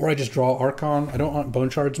 Or I just draw Archon. I don't want Bone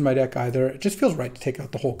Shards in my deck either. It just feels right to take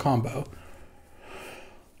out the whole combo.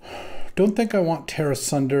 Don't think I want Terra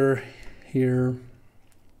Sunder here.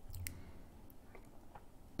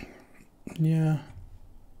 Yeah,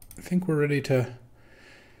 I think we're ready to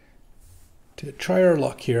try our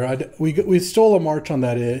luck here. We stole a march on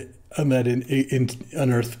that in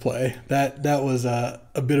Unearthed play. That was a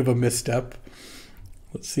bit of a misstep.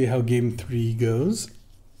 Let's see how game 3 goes.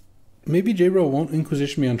 Maybe J-Bro won't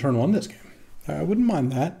Inquisition me on turn 1 this game. I wouldn't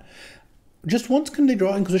mind that. Just once can they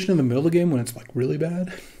draw Inquisition in the middle of the game when it's like really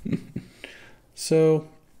bad? So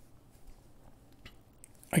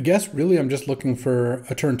I guess really I'm just looking for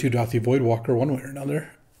a turn 2 Dauthi Voidwalker one way or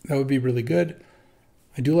another. That would be really good.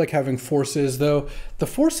 I do like having forces, though. The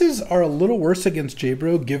forces are a little worse against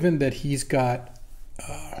J-Bro, given that he's got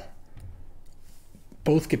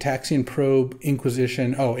both Gitaxian Probe,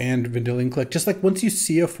 Inquisition, and Vendilion Click. Just like once you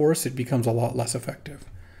see a force, it becomes a lot less effective.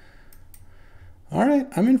 All right,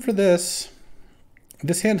 I'm in for this.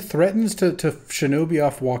 This hand threatens to Shinobi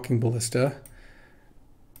off Walking Ballista.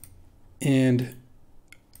 And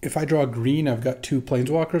if I draw green, I've got 2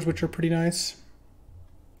 Planeswalkers, which are pretty nice.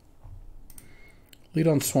 Lead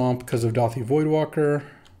on Swamp because of Dauthi Voidwalker.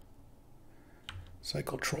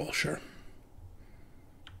 Cycle Troll, sure.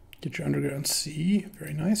 Get your Underground Sea,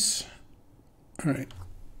 very nice. All right.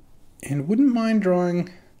 And wouldn't mind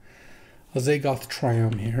drawing a Zagoth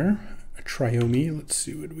Triome here. A Triome, let's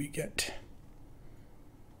see what we get.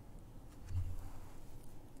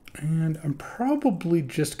 And I'm probably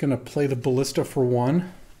just gonna play the Ballista for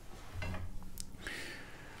 1.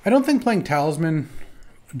 I don't think playing Talisman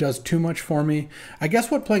does too much for me. I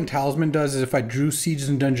guess what playing Talisman does is if I drew Sieges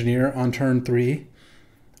and Dungeoneer on turn 3,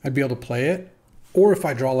 I'd be able to play it. Or if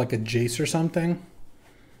I draw like a Jace or something.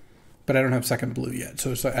 But I don't have second blue yet,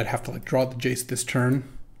 so I'd have to like draw the Jace this turn.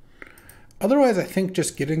 Otherwise, I think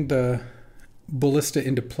just getting the Ballista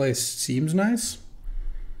into place seems nice.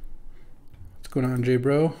 What's going on,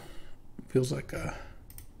 J-Bro? Feels like a...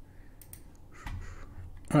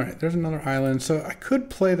 All right, there's another island. So I could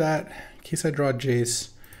play that in case I draw Jace.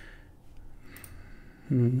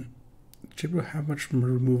 J-Bro have much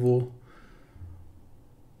removal?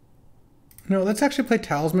 No, let's actually play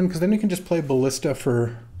Talisman, because then we can just play Ballista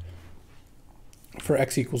for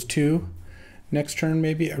X equals 2 next turn,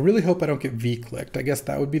 maybe. I really hope I don't get V-clicked. I guess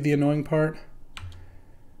that would be the annoying part. All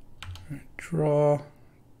right, draw.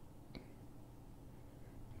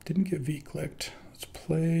 Didn't get V-clicked. Let's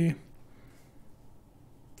play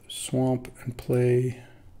Swamp and play...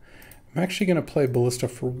 I'm actually going to play Ballista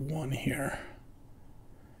for 1 here.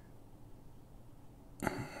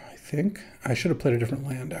 I think. I should have played a different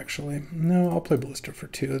land, actually. No, I'll play Ballista for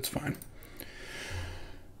 2. That's fine.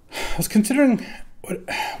 I was considering...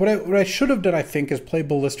 What I should have done, I think, is play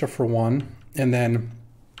Ballista for 1, and then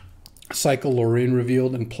cycle Lorien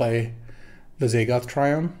Revealed and play the Zagoth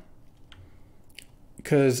Triumph.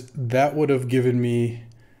 Because that would have given me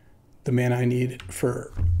the mana I need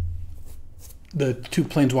for the 2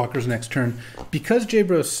 Planeswalkers next turn. Because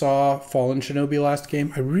J-Bro saw Fallen Shinobi last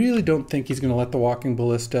game, I really don't think he's going to let the Walking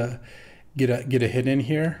Ballista get a hit in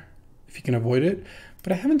here, if he can avoid it.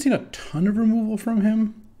 But I haven't seen a ton of removal from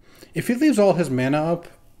him. If he leaves all his mana up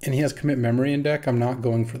and he has Commit Memory in deck, I'm not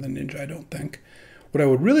going for the Ninja, I don't think. What I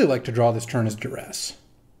would really like to draw this turn is Duress.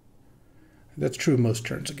 That's true most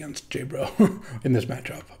turns against J-Bro in this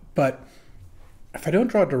matchup. But if I don't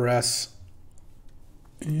draw Duress,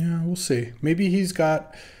 yeah, we'll see. Maybe he's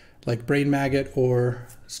got like Brain Maggot or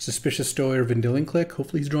Suspicious Stowaway or Vendillion Click.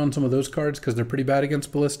 Hopefully he's drawing some of those cards because they're pretty bad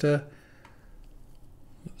against Ballista.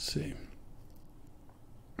 Let's see.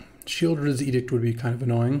 Shieldred's Edict would be kind of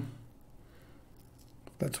annoying.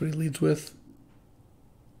 That's what he leads with.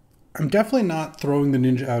 I'm definitely not throwing the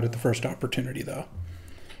Ninja out at the first opportunity, though.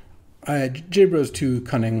 J-Bro's too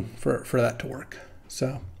cunning for that to work.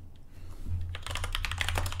 So,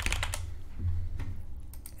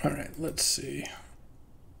 all right, let's see.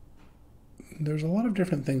 There's a lot of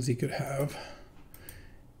different things he could have.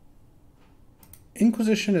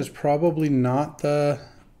 Inquisition is probably not the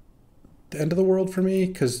end of the world for me,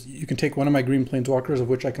 because you can take one of my green Planeswalkers, of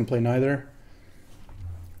which I can play neither.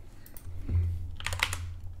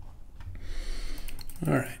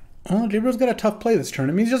 All right. Well, J-Bro's got a tough play this turn.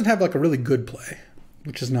 I mean, he doesn't have like a really good play,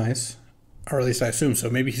 which is nice. Or at least I assume so.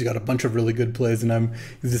 Maybe he's got a bunch of really good plays and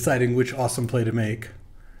he's deciding which awesome play to make.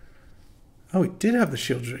 Oh, he did have the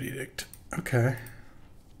Shieldred Edict. Okay.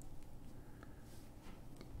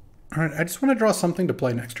 All right, I just want to draw something to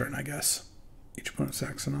play next turn, I guess. Each opponent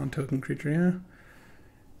sacks a non-token creature, yeah.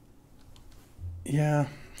 Yeah,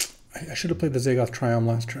 I should have played the Zagoth Triumph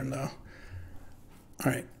last turn, though.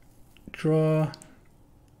 All right, draw.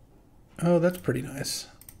 Oh, that's pretty nice.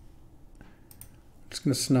 Just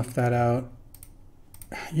going to snuff that out.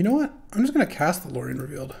 You know what? I'm just going to cast the Lorien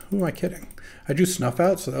Revealed. Who am I kidding? I drew Snuff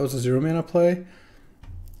out, so that was a 0 mana play.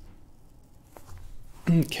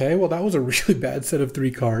 Okay, well, that was a really bad set of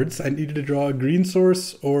 3 cards. I needed to draw a green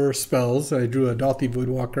source or spells. I drew a Dothi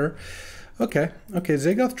Voidwalker. Okay,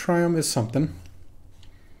 Zagoth Triumph is something.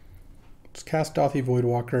 Let's cast Dothi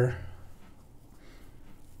Voidwalker.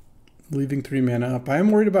 Leaving 3 mana up. I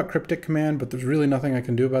am worried about Cryptic Command, but there's really nothing I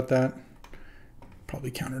can do about that.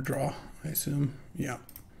 Probably counter draw, I assume. Yeah.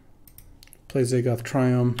 Play Zagoth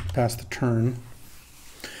Triumph, pass the turn.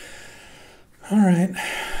 All right.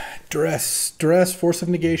 Duress, Force of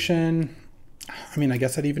Negation. I mean, I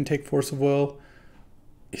guess I'd even take Force of Will.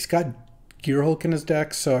 He's got Gearhulk in his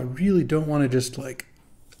deck, so I really don't want to just like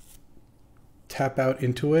tap out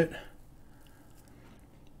into it.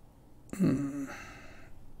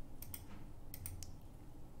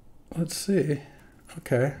 Let's see.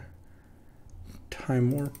 Okay.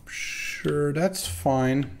 Time Warp. Sure, that's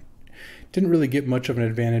fine. Didn't really get much of an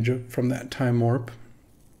advantage from that Time Warp.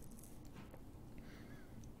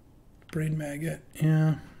 Brain Maggot.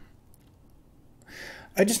 Yeah.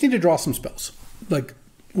 I just need to draw some spells. Like,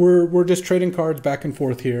 we're just trading cards back and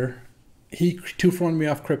forth here. He 2-for-1 me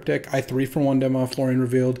off Cryptic. I 3-for-1 him off Lorien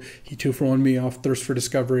Revealed. He 2-for-1 me off Thirst for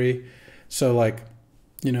Discovery. So, like,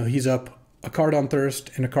 you know, he's up a card on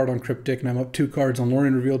Thirst and a card on Cryptic, and I'm up 2 cards on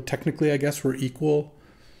Lorien Revealed. Technically, I guess we're equal.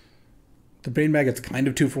 The Brain Maggot's kind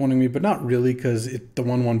of 2-for-1ing me, but not really, because the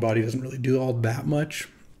 1/1 body doesn't really do all that much.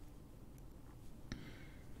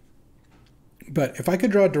 But if I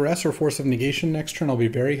could draw Duress or Force of Negation next turn, I'll be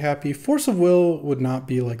very happy. Force of Will would not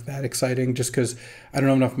be like that exciting, just because I don't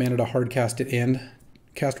have enough mana to hard cast it and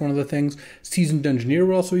cast one of the things. Seasoned Dungeoneer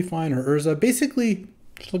would also be fine, or Urza. Basically,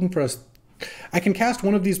 just looking for us. I can cast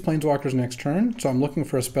one of these Planeswalkers next turn, so I'm looking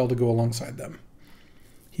for a spell to go alongside them.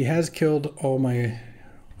 He has killed all my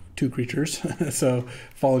 2 creatures, so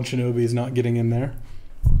Fallen Shinobi is not getting in there.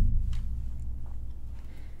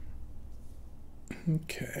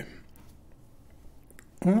 Okay.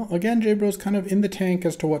 Well, again, J-Bro's kind of in the tank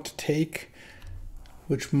as to what to take,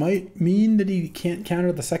 which might mean that he can't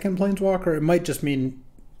counter the second Planeswalker. It might just mean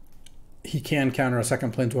he can counter a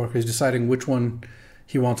second Planeswalker. He's deciding which one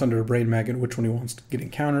he wants under a Brain Maggot, which one he wants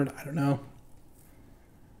getting countered. I don't know.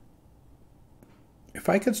 If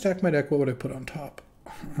I could stack my deck, what would I put on top?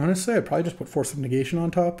 Honestly, I'd probably just put Force of Negation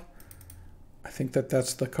on top. I think that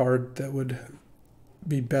that's the card that would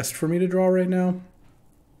be best for me to draw right now.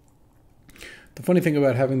 The funny thing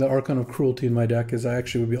about having the Archon of Cruelty in my deck is I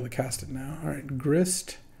actually would be able to cast it now. All right,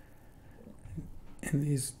 Grist. And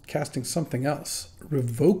he's casting something else.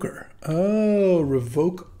 Revoker. Oh,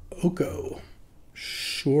 Revoke Oko.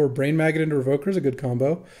 Sure, Brain Maggot into Revoker is a good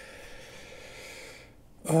combo.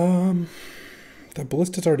 The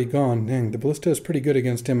Ballista's already gone. Dang, the Ballista is pretty good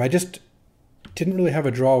against him. I just didn't really have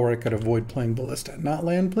a draw where I could avoid playing Ballista. Not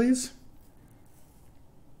land, please.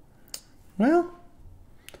 Well,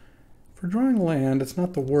 for drawing land, it's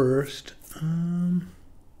not the worst.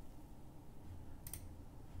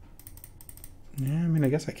 Yeah, I mean, I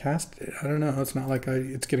guess I cast it. I don't know. It's not like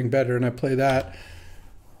it's getting better, and I play that.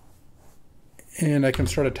 And I can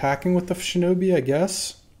start attacking with the Shinobi, I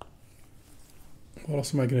guess. What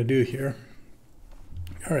else am I going to do here?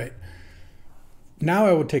 All right. Now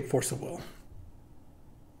I would take Force of Will.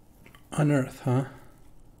 Unearth, huh?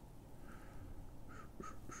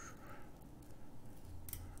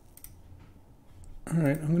 All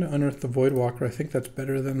right, I'm going to unearth the Voidwalker. I think that's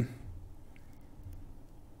better than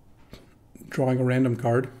drawing a random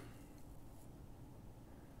card.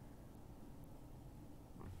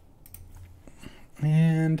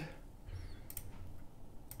 And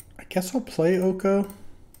I guess I'll play Oko,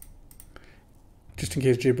 just in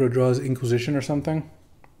case J-Bro draws Inquisition or something.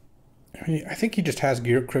 I mean, I think he just has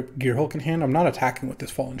Gear Hulk in hand. I'm not attacking with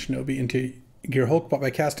this Fallen Shinobi into Gear Hulk, but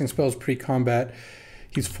by casting spells pre-combat,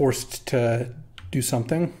 he's forced to do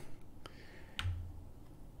something.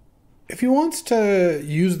 If he wants to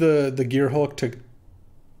use the Gear Hulk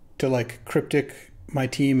to like cryptic my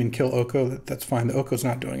team and kill Oko, that's fine. The Oko's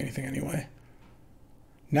not doing anything anyway.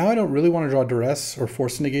 Now I don't really want to draw Duress or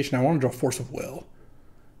Force Negation. I want to draw Force of Will.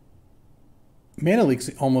 Mana Leak's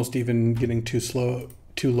almost even getting too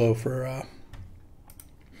low for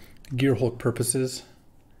Gear Hulk purposes.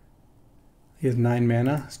 He has 9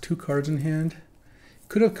 mana. Has 2 cards in hand.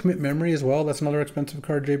 Could have Commit Memory as well. That's another expensive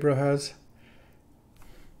card J-Bro has.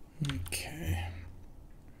 Okay.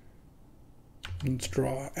 Let's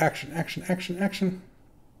draw. Action, action, action, action.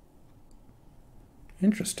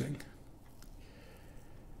 Interesting.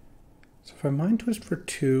 So if I Mind Twist for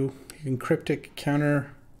 2, you can Cryptic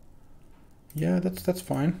counter. Yeah, that's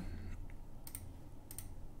fine.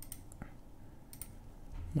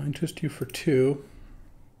 Mind Twist you for 2.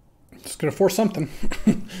 Just gonna force something.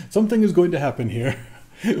 Something is going to happen here.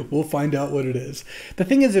 We'll find out what it is. The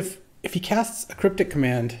thing is, if he casts a Cryptic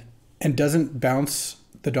command and doesn't bounce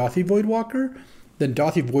the Dauthi Voidwalker, then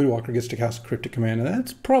Dauthi Voidwalker gets to cast a Cryptic command, and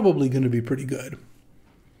that's probably going to be pretty good.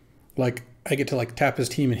 Like, I get to like tap his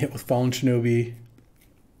team and hit with Fallen Shinobi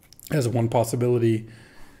as one possibility.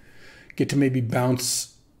 Get to maybe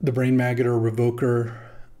bounce the Brain Maggot or Revoker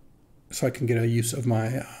so I can get a use of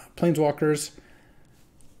my Planeswalkers.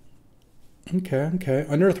 Okay.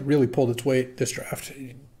 Unearth really pulled its weight this draft.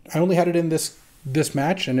 I only had it in this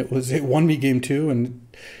match, and it won me game 2. And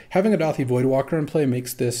having a Dauthi Voidwalker in play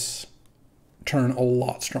makes this turn a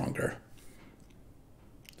lot stronger.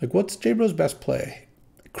 Like, what's J-Bro's best play?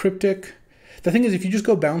 Cryptic. The thing is, if you just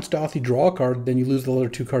go bounce Dauthi, draw a card, then you lose the other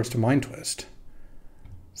 2 cards to Mind Twist.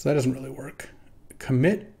 So that doesn't really work.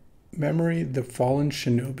 Commit Memory the Fallen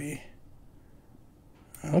Shinobi.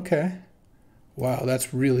 Okay. Wow,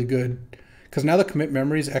 that's really good. Because now the Commit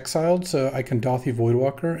Memory is exiled, so I can Dauthi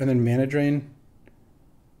Voidwalker and then Mana Drain.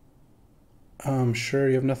 Sure,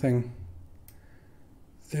 you have nothing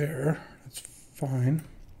there. That's fine.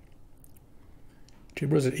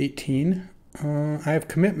 J-Bro's at 18. I have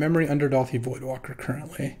Commit Memory under Dauthi Voidwalker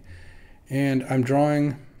currently. And I'm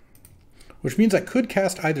drawing, which means I could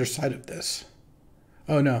cast either side of this.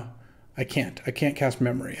 Oh no, I can't. I can't cast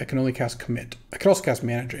Memory. I can only cast Commit. I could also cast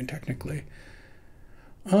Mana Drain technically.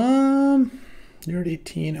 You're at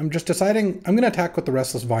 18. I'm just deciding. I'm going to attack with the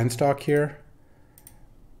Restless Vinestalk here.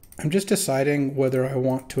 I'm just deciding whether I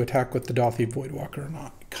want to attack with the Dauthi Voidwalker or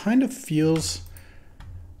not. It kind of feels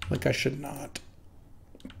like I should not.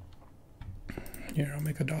 Here, I'll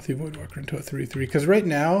make a Dauthi Voidwalker into a 3/3. Because right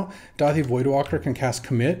now, Dauthi Voidwalker can cast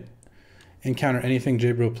Commit and counter anything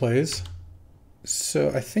J-Bro plays. So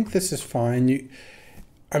I think this is fine.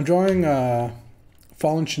 I'm drawing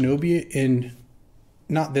Fallen Shinobi in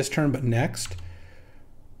not this turn, but next.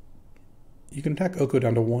 You can attack Oko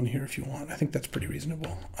down to 1 here if you want. I think that's pretty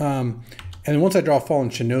reasonable. And then once I draw Fallen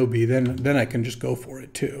Shinobi, then I can just go for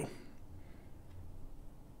it too.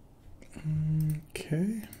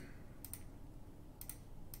 Okay.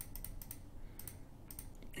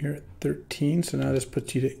 You're at 13, so now this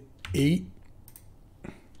puts you to 8.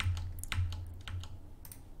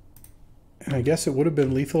 And I guess it would have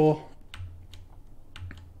been lethal,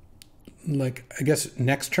 like, I guess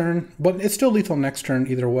next turn. But it's still lethal next turn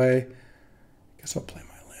either way. I guess I'll play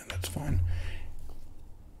my land, that's fine.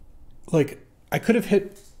 Like, I could have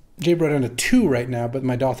hit Jabro down to 2 right now, but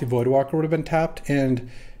my Dauthi Voidwalker would have been tapped, and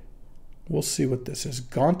we'll see what this is.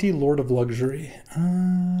 Gonti, Lord of Luxury.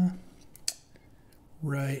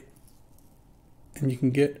 Right. And you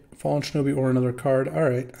can get Fallen Shinobi or another card. All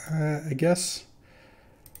right, I guess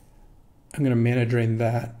I'm going to mana drain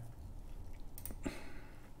that.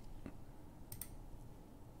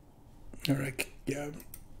 All right, yeah,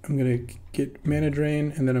 I'm going to get mana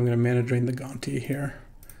drain, and then I'm going to mana drain the Gonti here.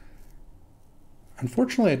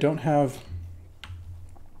 Unfortunately, I don't have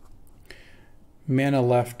mana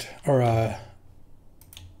left, or I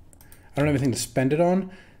don't have anything to spend it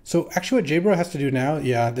on. So actually what Jabro has to do now,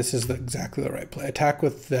 yeah, this is exactly the right play. Attack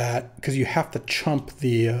with that, because you have to chump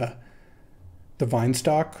the Vine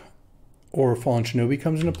Stock, or Fallen Shinobi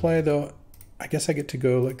comes into play, though I guess I get to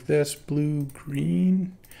go like this, blue,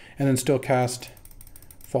 green, and then still cast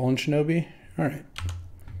Fallen Shinobi. All right.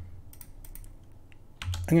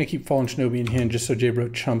 I'm going to keep Fallen Shinobi in hand just so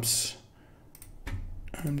Jabro chumps.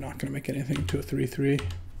 I'm not going to make anything to a 3/3.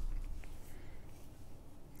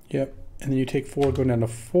 Yep. And then you take 4, go down to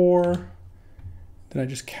 4. Then I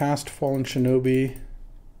just cast Fallen Shinobi.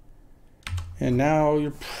 And now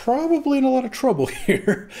you're probably in a lot of trouble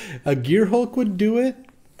here. A Gear Hulk would do it.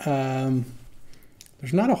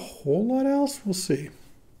 There's not a whole lot else. We'll see.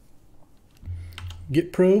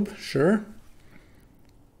 Git Probe, sure.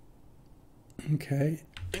 Okay.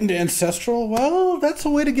 Into Ancestral, well, that's a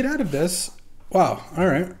way to get out of this. Wow, all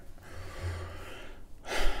right.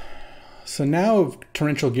 So now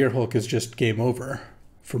Torrential Gear Hulk is just game over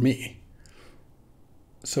for me.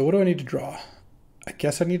 So what do I need to draw? I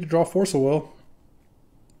guess I need to draw Force of Will.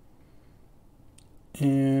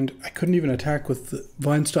 And I couldn't even attack with the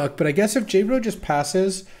Vine Stock, but I guess if Jabro just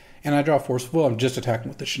passes and I draw Force of Will, I'm just attacking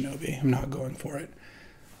with the Shinobi. I'm not going for it.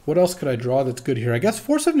 What else could I draw that's good here? I guess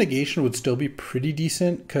Force of Negation would still be pretty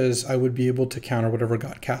decent because I would be able to counter whatever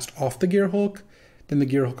got cast off the Gear Hulk. Then the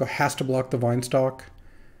Gear Hulk has to block the Vine Stock.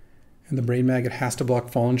 And the Brain Maggot has to block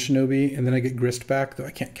Fallen Shinobi. And then I get Grist back, though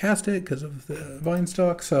I can't cast it because of the Vine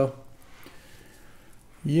Stock. So,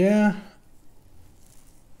 yeah.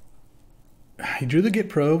 He drew the Git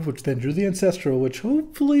Probe, which then drew the Ancestral, which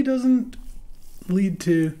hopefully doesn't lead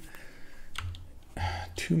to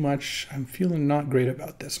too much. I'm feeling not great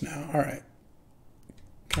about this now. All right.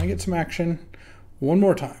 Can I get some action? One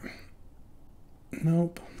more time.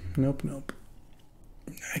 Nope. Nope, nope.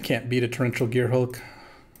 I can't beat a Torrential Gear Hulk.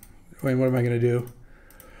 I mean, what am I going to do?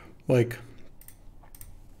 Like,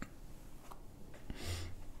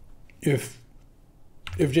 if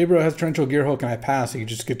Jabro has Torrential Gear Hulk and I pass, you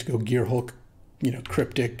just get to go Gear Hulk, you know,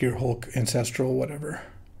 Cryptic, Gear Hulk, Ancestral, whatever.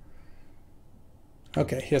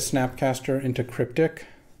 Okay, he has Snapcaster into Cryptic.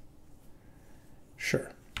 Sure,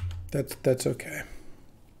 that's okay.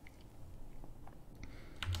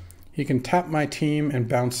 He can tap my team and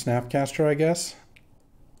bounce Snapcaster, I guess.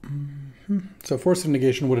 So Force of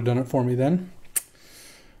Negation would have done it for me then.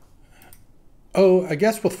 Oh, I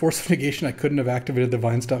guess with Force of Negation I couldn't have activated the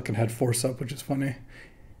Vine Stock and had Force up, which is funny.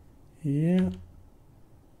 Yeah.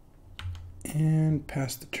 And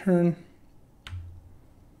pass the turn.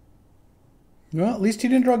 Well, at least he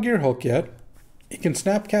didn't draw Gear Hulk yet. He can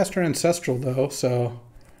Snapcaster Ancestral though, so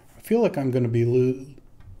I feel like I'm going to be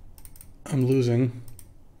losing.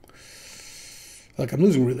 Like I'm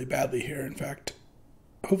losing really badly here, in fact.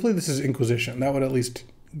 Hopefully this is Inquisition. That would at least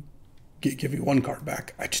give you one card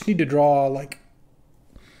back. I just need to draw, like,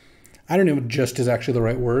 I don't know if just is actually the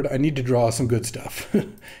right word. I need to draw some good stuff.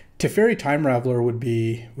 Teferi Time Raveler would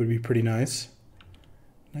be pretty nice.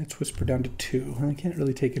 Night's Whisper down to 2. I can't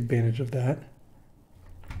really take advantage of that.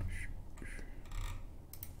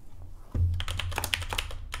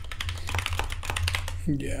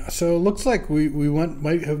 Yeah, so it looks like we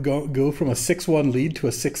might have go from a 6-1 lead to a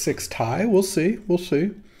 6-6 tie. We'll see. We'll see.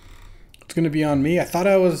 It's going to be on me. I thought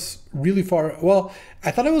I was really far. Well, I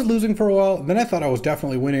thought I was losing for a while. Then I thought I was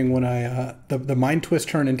definitely winning when I the Mind Twist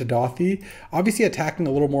turn into Dauthi. Obviously, attacking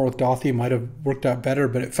a little more with Dauthi might have worked out better,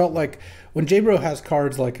 but it felt like when Jabro has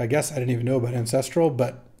cards like, I guess I didn't even know about Ancestral,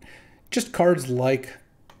 but just cards like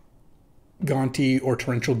Gonti or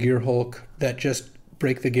Torrential Gear Hulk that just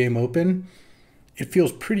break the game open, it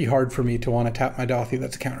feels pretty hard for me to want to tap my Dauthi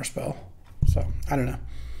that's a counterspell. So, I don't know.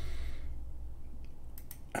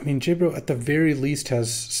 I mean, Jabro at the very least has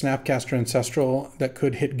Snapcaster Ancestral that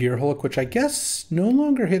could hit Gear Hulk, which I guess no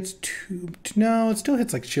longer hits no, it still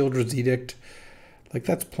hits like Children's Edict. Like,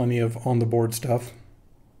 that's plenty of on-the-board stuff.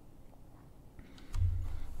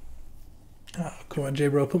 Oh, come on,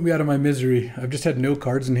 Jabro, put me out of my misery. I've just had no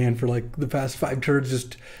cards in hand for like the past 5 turns,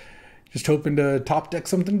 just hoping to top deck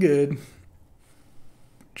something good.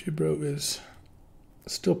 Jabro is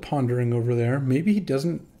Still pondering over there. Maybe he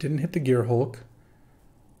didn't hit the Gear Hulk.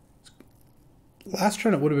 Last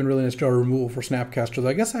turn it would have been really nice to draw a removal for Snapcaster, though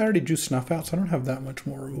I guess I already drew Snuff out, so I don't have that much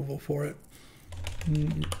more removal for it.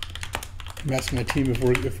 I'm asking my team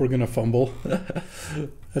if we're gonna fumble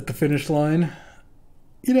at the finish line.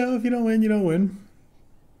 You know, if you don't win, you don't win.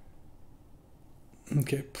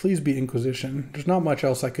 Okay, please beat Inquisition. There's not much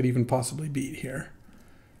else I could even possibly beat here.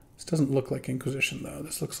 This doesn't look like Inquisition, though.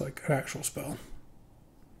 This looks like an actual spell.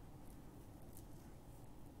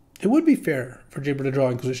 It would be fair for Jabber to draw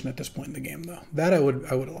Inquisition at this point in the game, though. That I would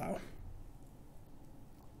allow.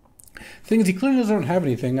 Thing is, he clearly doesn't have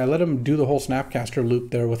anything. I let him do the whole Snapcaster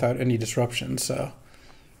loop there without any disruption, so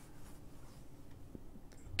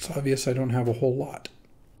it's obvious I don't have a whole lot.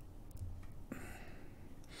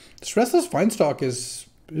 This Restless Vinestalk is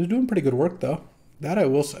doing pretty good work, though. That I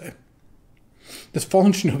will say. This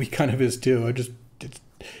Fallen Shinobi kind of is, too.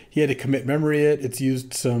 He had to commit memory it. It's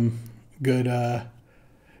used some good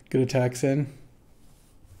attacks in.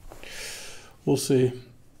 We'll see.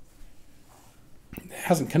 It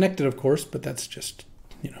hasn't connected, of course, but that's just,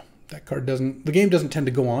 you know, that card doesn't... The game doesn't tend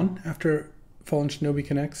to go on after Fallen Shinobi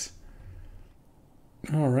connects.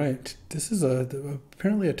 All right. This is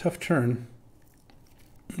apparently a tough turn.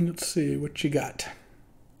 Let's see what you got.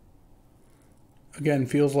 Again,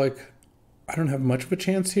 feels like I don't have much of a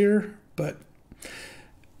chance here, but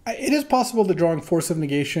it is possible that drawing Force of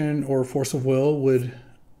Negation or Force of Will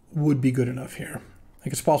would be good enough here.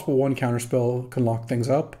 Like, it's possible one counterspell can lock things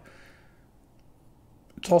up.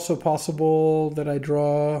 It's also possible that I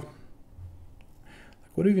draw... Like,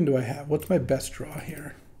 what even do I have? What's my best draw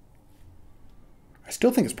here? I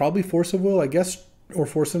still think it's probably Force of Will, I guess, or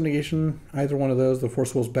Force of Negation. Either one of those. The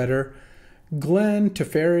Force of Will's better. Glenn,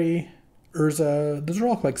 Teferi, Urza. Those are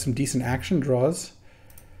all like some decent action draws.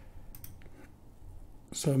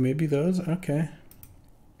 So maybe those. Okay.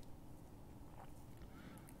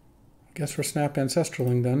 Guess we're Snap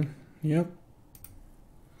Ancestraling then. Yep.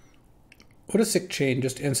 What a sick chain.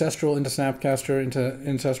 Just Ancestral into Snapcaster into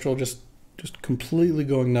Ancestral. Just completely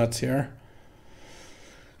going nuts here.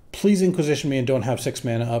 Please Inquisition me and don't have 6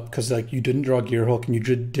 mana up, because like you didn't draw Gear Hulk and you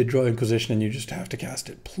did draw Inquisition and you just have to cast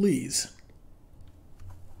it. Please.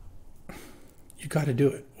 You got to do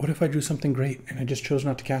it. What if I drew something great and I just chose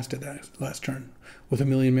not to cast it that last turn with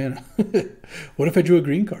 1,000,000 mana? What if I drew a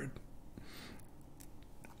green card?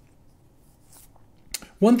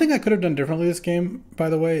 One thing I could have done differently this game, by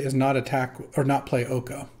the way, is not attack or not play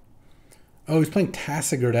Oko. Oh, he's playing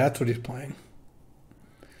Tassiger. That's what he's playing.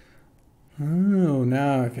 Oh,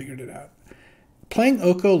 now I figured it out. Playing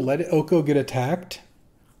Oko let Oko get attacked,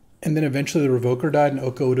 and then eventually the Revoker died, and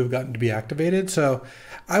Oko would have gotten to be activated. So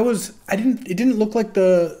it didn't look like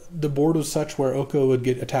the board was such where Oko would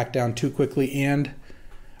get attacked down too quickly, and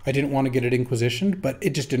I didn't want to get it Inquisitioned, but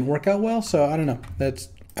it just didn't work out well. So I don't know.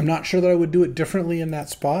 I'm not sure that I would do it differently in that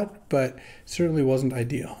spot, but certainly wasn't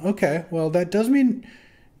ideal. Okay, well, that does mean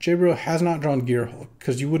Jabro has not drawn Gear Hulk,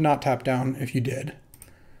 because you would not tap down if you did.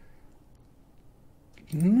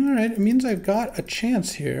 All right, it means I've got a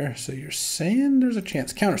chance here. So you're saying there's a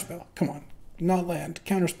chance. Counterspell. Come on. Not land.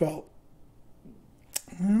 Counterspell.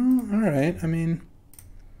 Well, all right. I mean,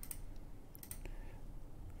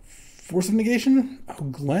 Force of Negation? Oh,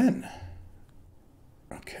 Glenn.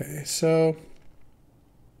 Okay, so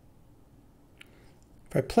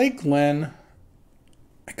if I play Glenn,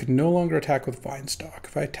 I could no longer attack with Vinestalk.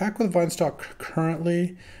 If I attack with Vinestalk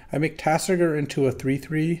currently, I make Tassiger into a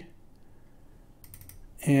 3/3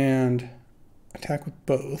 and attack with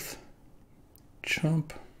both.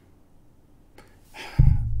 Chump.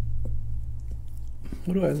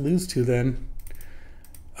 What do I lose to then?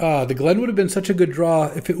 The Glen would have been such a good draw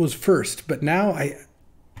if it was first, but now I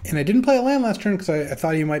didn't play a land last turn because I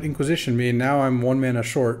thought he might Inquisition me, and now I'm 1 mana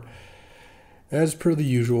short, as per the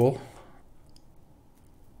usual.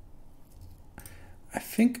 I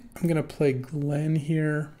think I'm going to play Glen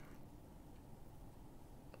here.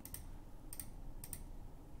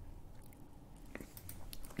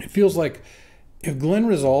 It feels like if Glen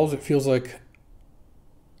resolves, it feels like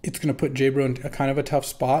it's going to put Jabro in a kind of a tough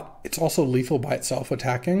spot. It's also lethal by itself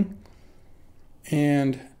attacking.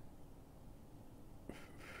 And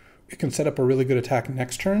it can set up a really good attack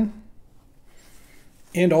next turn.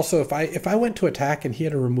 And also, if I went to attack and he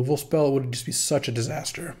had a removal spell, it would just be such a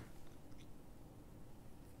disaster.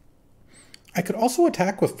 I could also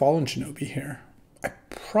attack with Fallen Shinobi here. I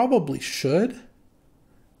probably should.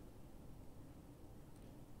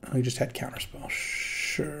 Oh, he just had Counterspell.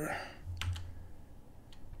 Sure.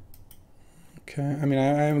 Okay, I mean,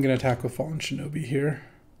 I am going to attack with Fallen Shinobi here.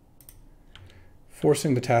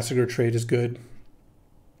 Forcing the Tassiger trade is good.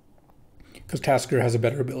 because Tasker has a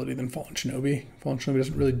better ability than Fallen Shinobi. Fallen Shinobi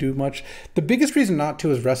doesn't really do much. The biggest reason not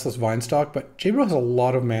to is Restless Vinestalk, but J-Bro has a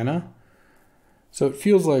lot of mana. So it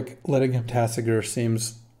feels like letting him Tasker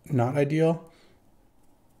seems not ideal.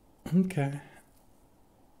 Okay.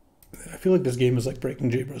 I feel like this game is like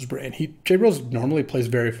breaking J-Bro's brain. J-Bro normally plays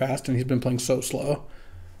very fast, and he's been playing so slow.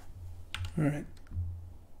 All right.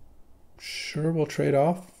 Sure, we'll trade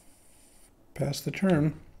off. Pass the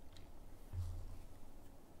turn.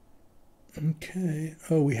 Okay.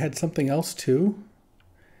 Oh, we had something else too.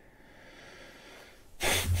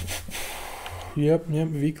 Yep.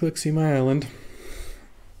 V-click, see my island.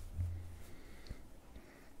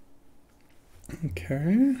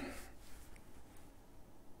 Okay.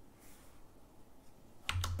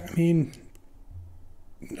 I mean,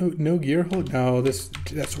 no gear hold. No,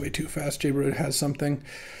 that's way too fast. J-Bro has something.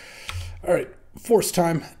 All right, force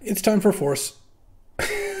time. It's time for force.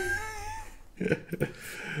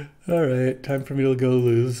 All right, time for me to go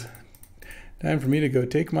lose. Time for me to go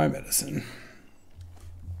take my medicine.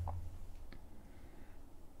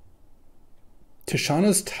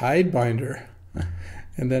 Tishana's Tidebinder.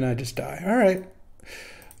 And then I just die. All right.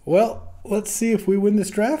 Well, let's see if we win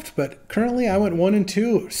this draft. But currently I went 1 and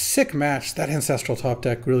 2. Sick match. That Ancestral top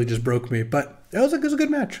deck really just broke me. But it was a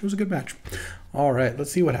good match. It was a good match. All right,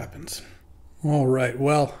 let's see what happens. All right,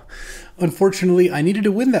 well, unfortunately, I needed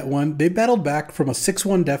to win that one. They battled back from a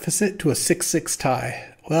 6-1 deficit to a 6-6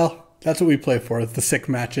 tie. Well, that's what we play for, the sick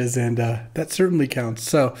matches, and that certainly counts.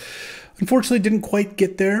 So, unfortunately, didn't quite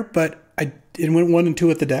get there, but it went 1 and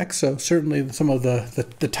 2 at the deck, so certainly some of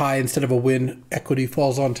the tie instead of a win equity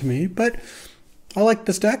falls onto me. But I like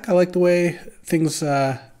this deck. I like the way things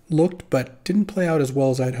looked, but didn't play out as well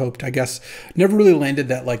as I'd hoped. I guess never really landed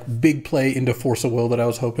that like big play into Force of Will that I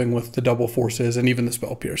was hoping with the double forces and even the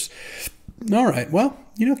Spell Pierce. All right, well,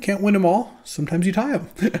 can't win them all. Sometimes you tie them.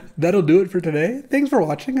 That'll do it for today. Thanks for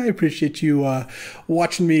watching. I appreciate you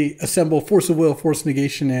watching me assemble Force of Will, Force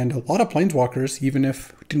Negation, and a lot of Planeswalkers, even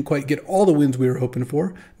if we didn't quite get all the wins we were hoping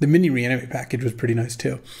for. The mini reanimate package was pretty nice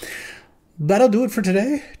too. That'll do it for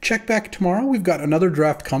today. Check back tomorrow. We've got another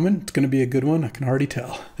draft coming. It's going to be a good one. I can already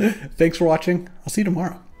tell. Thanks for watching. I'll see you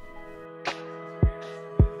tomorrow.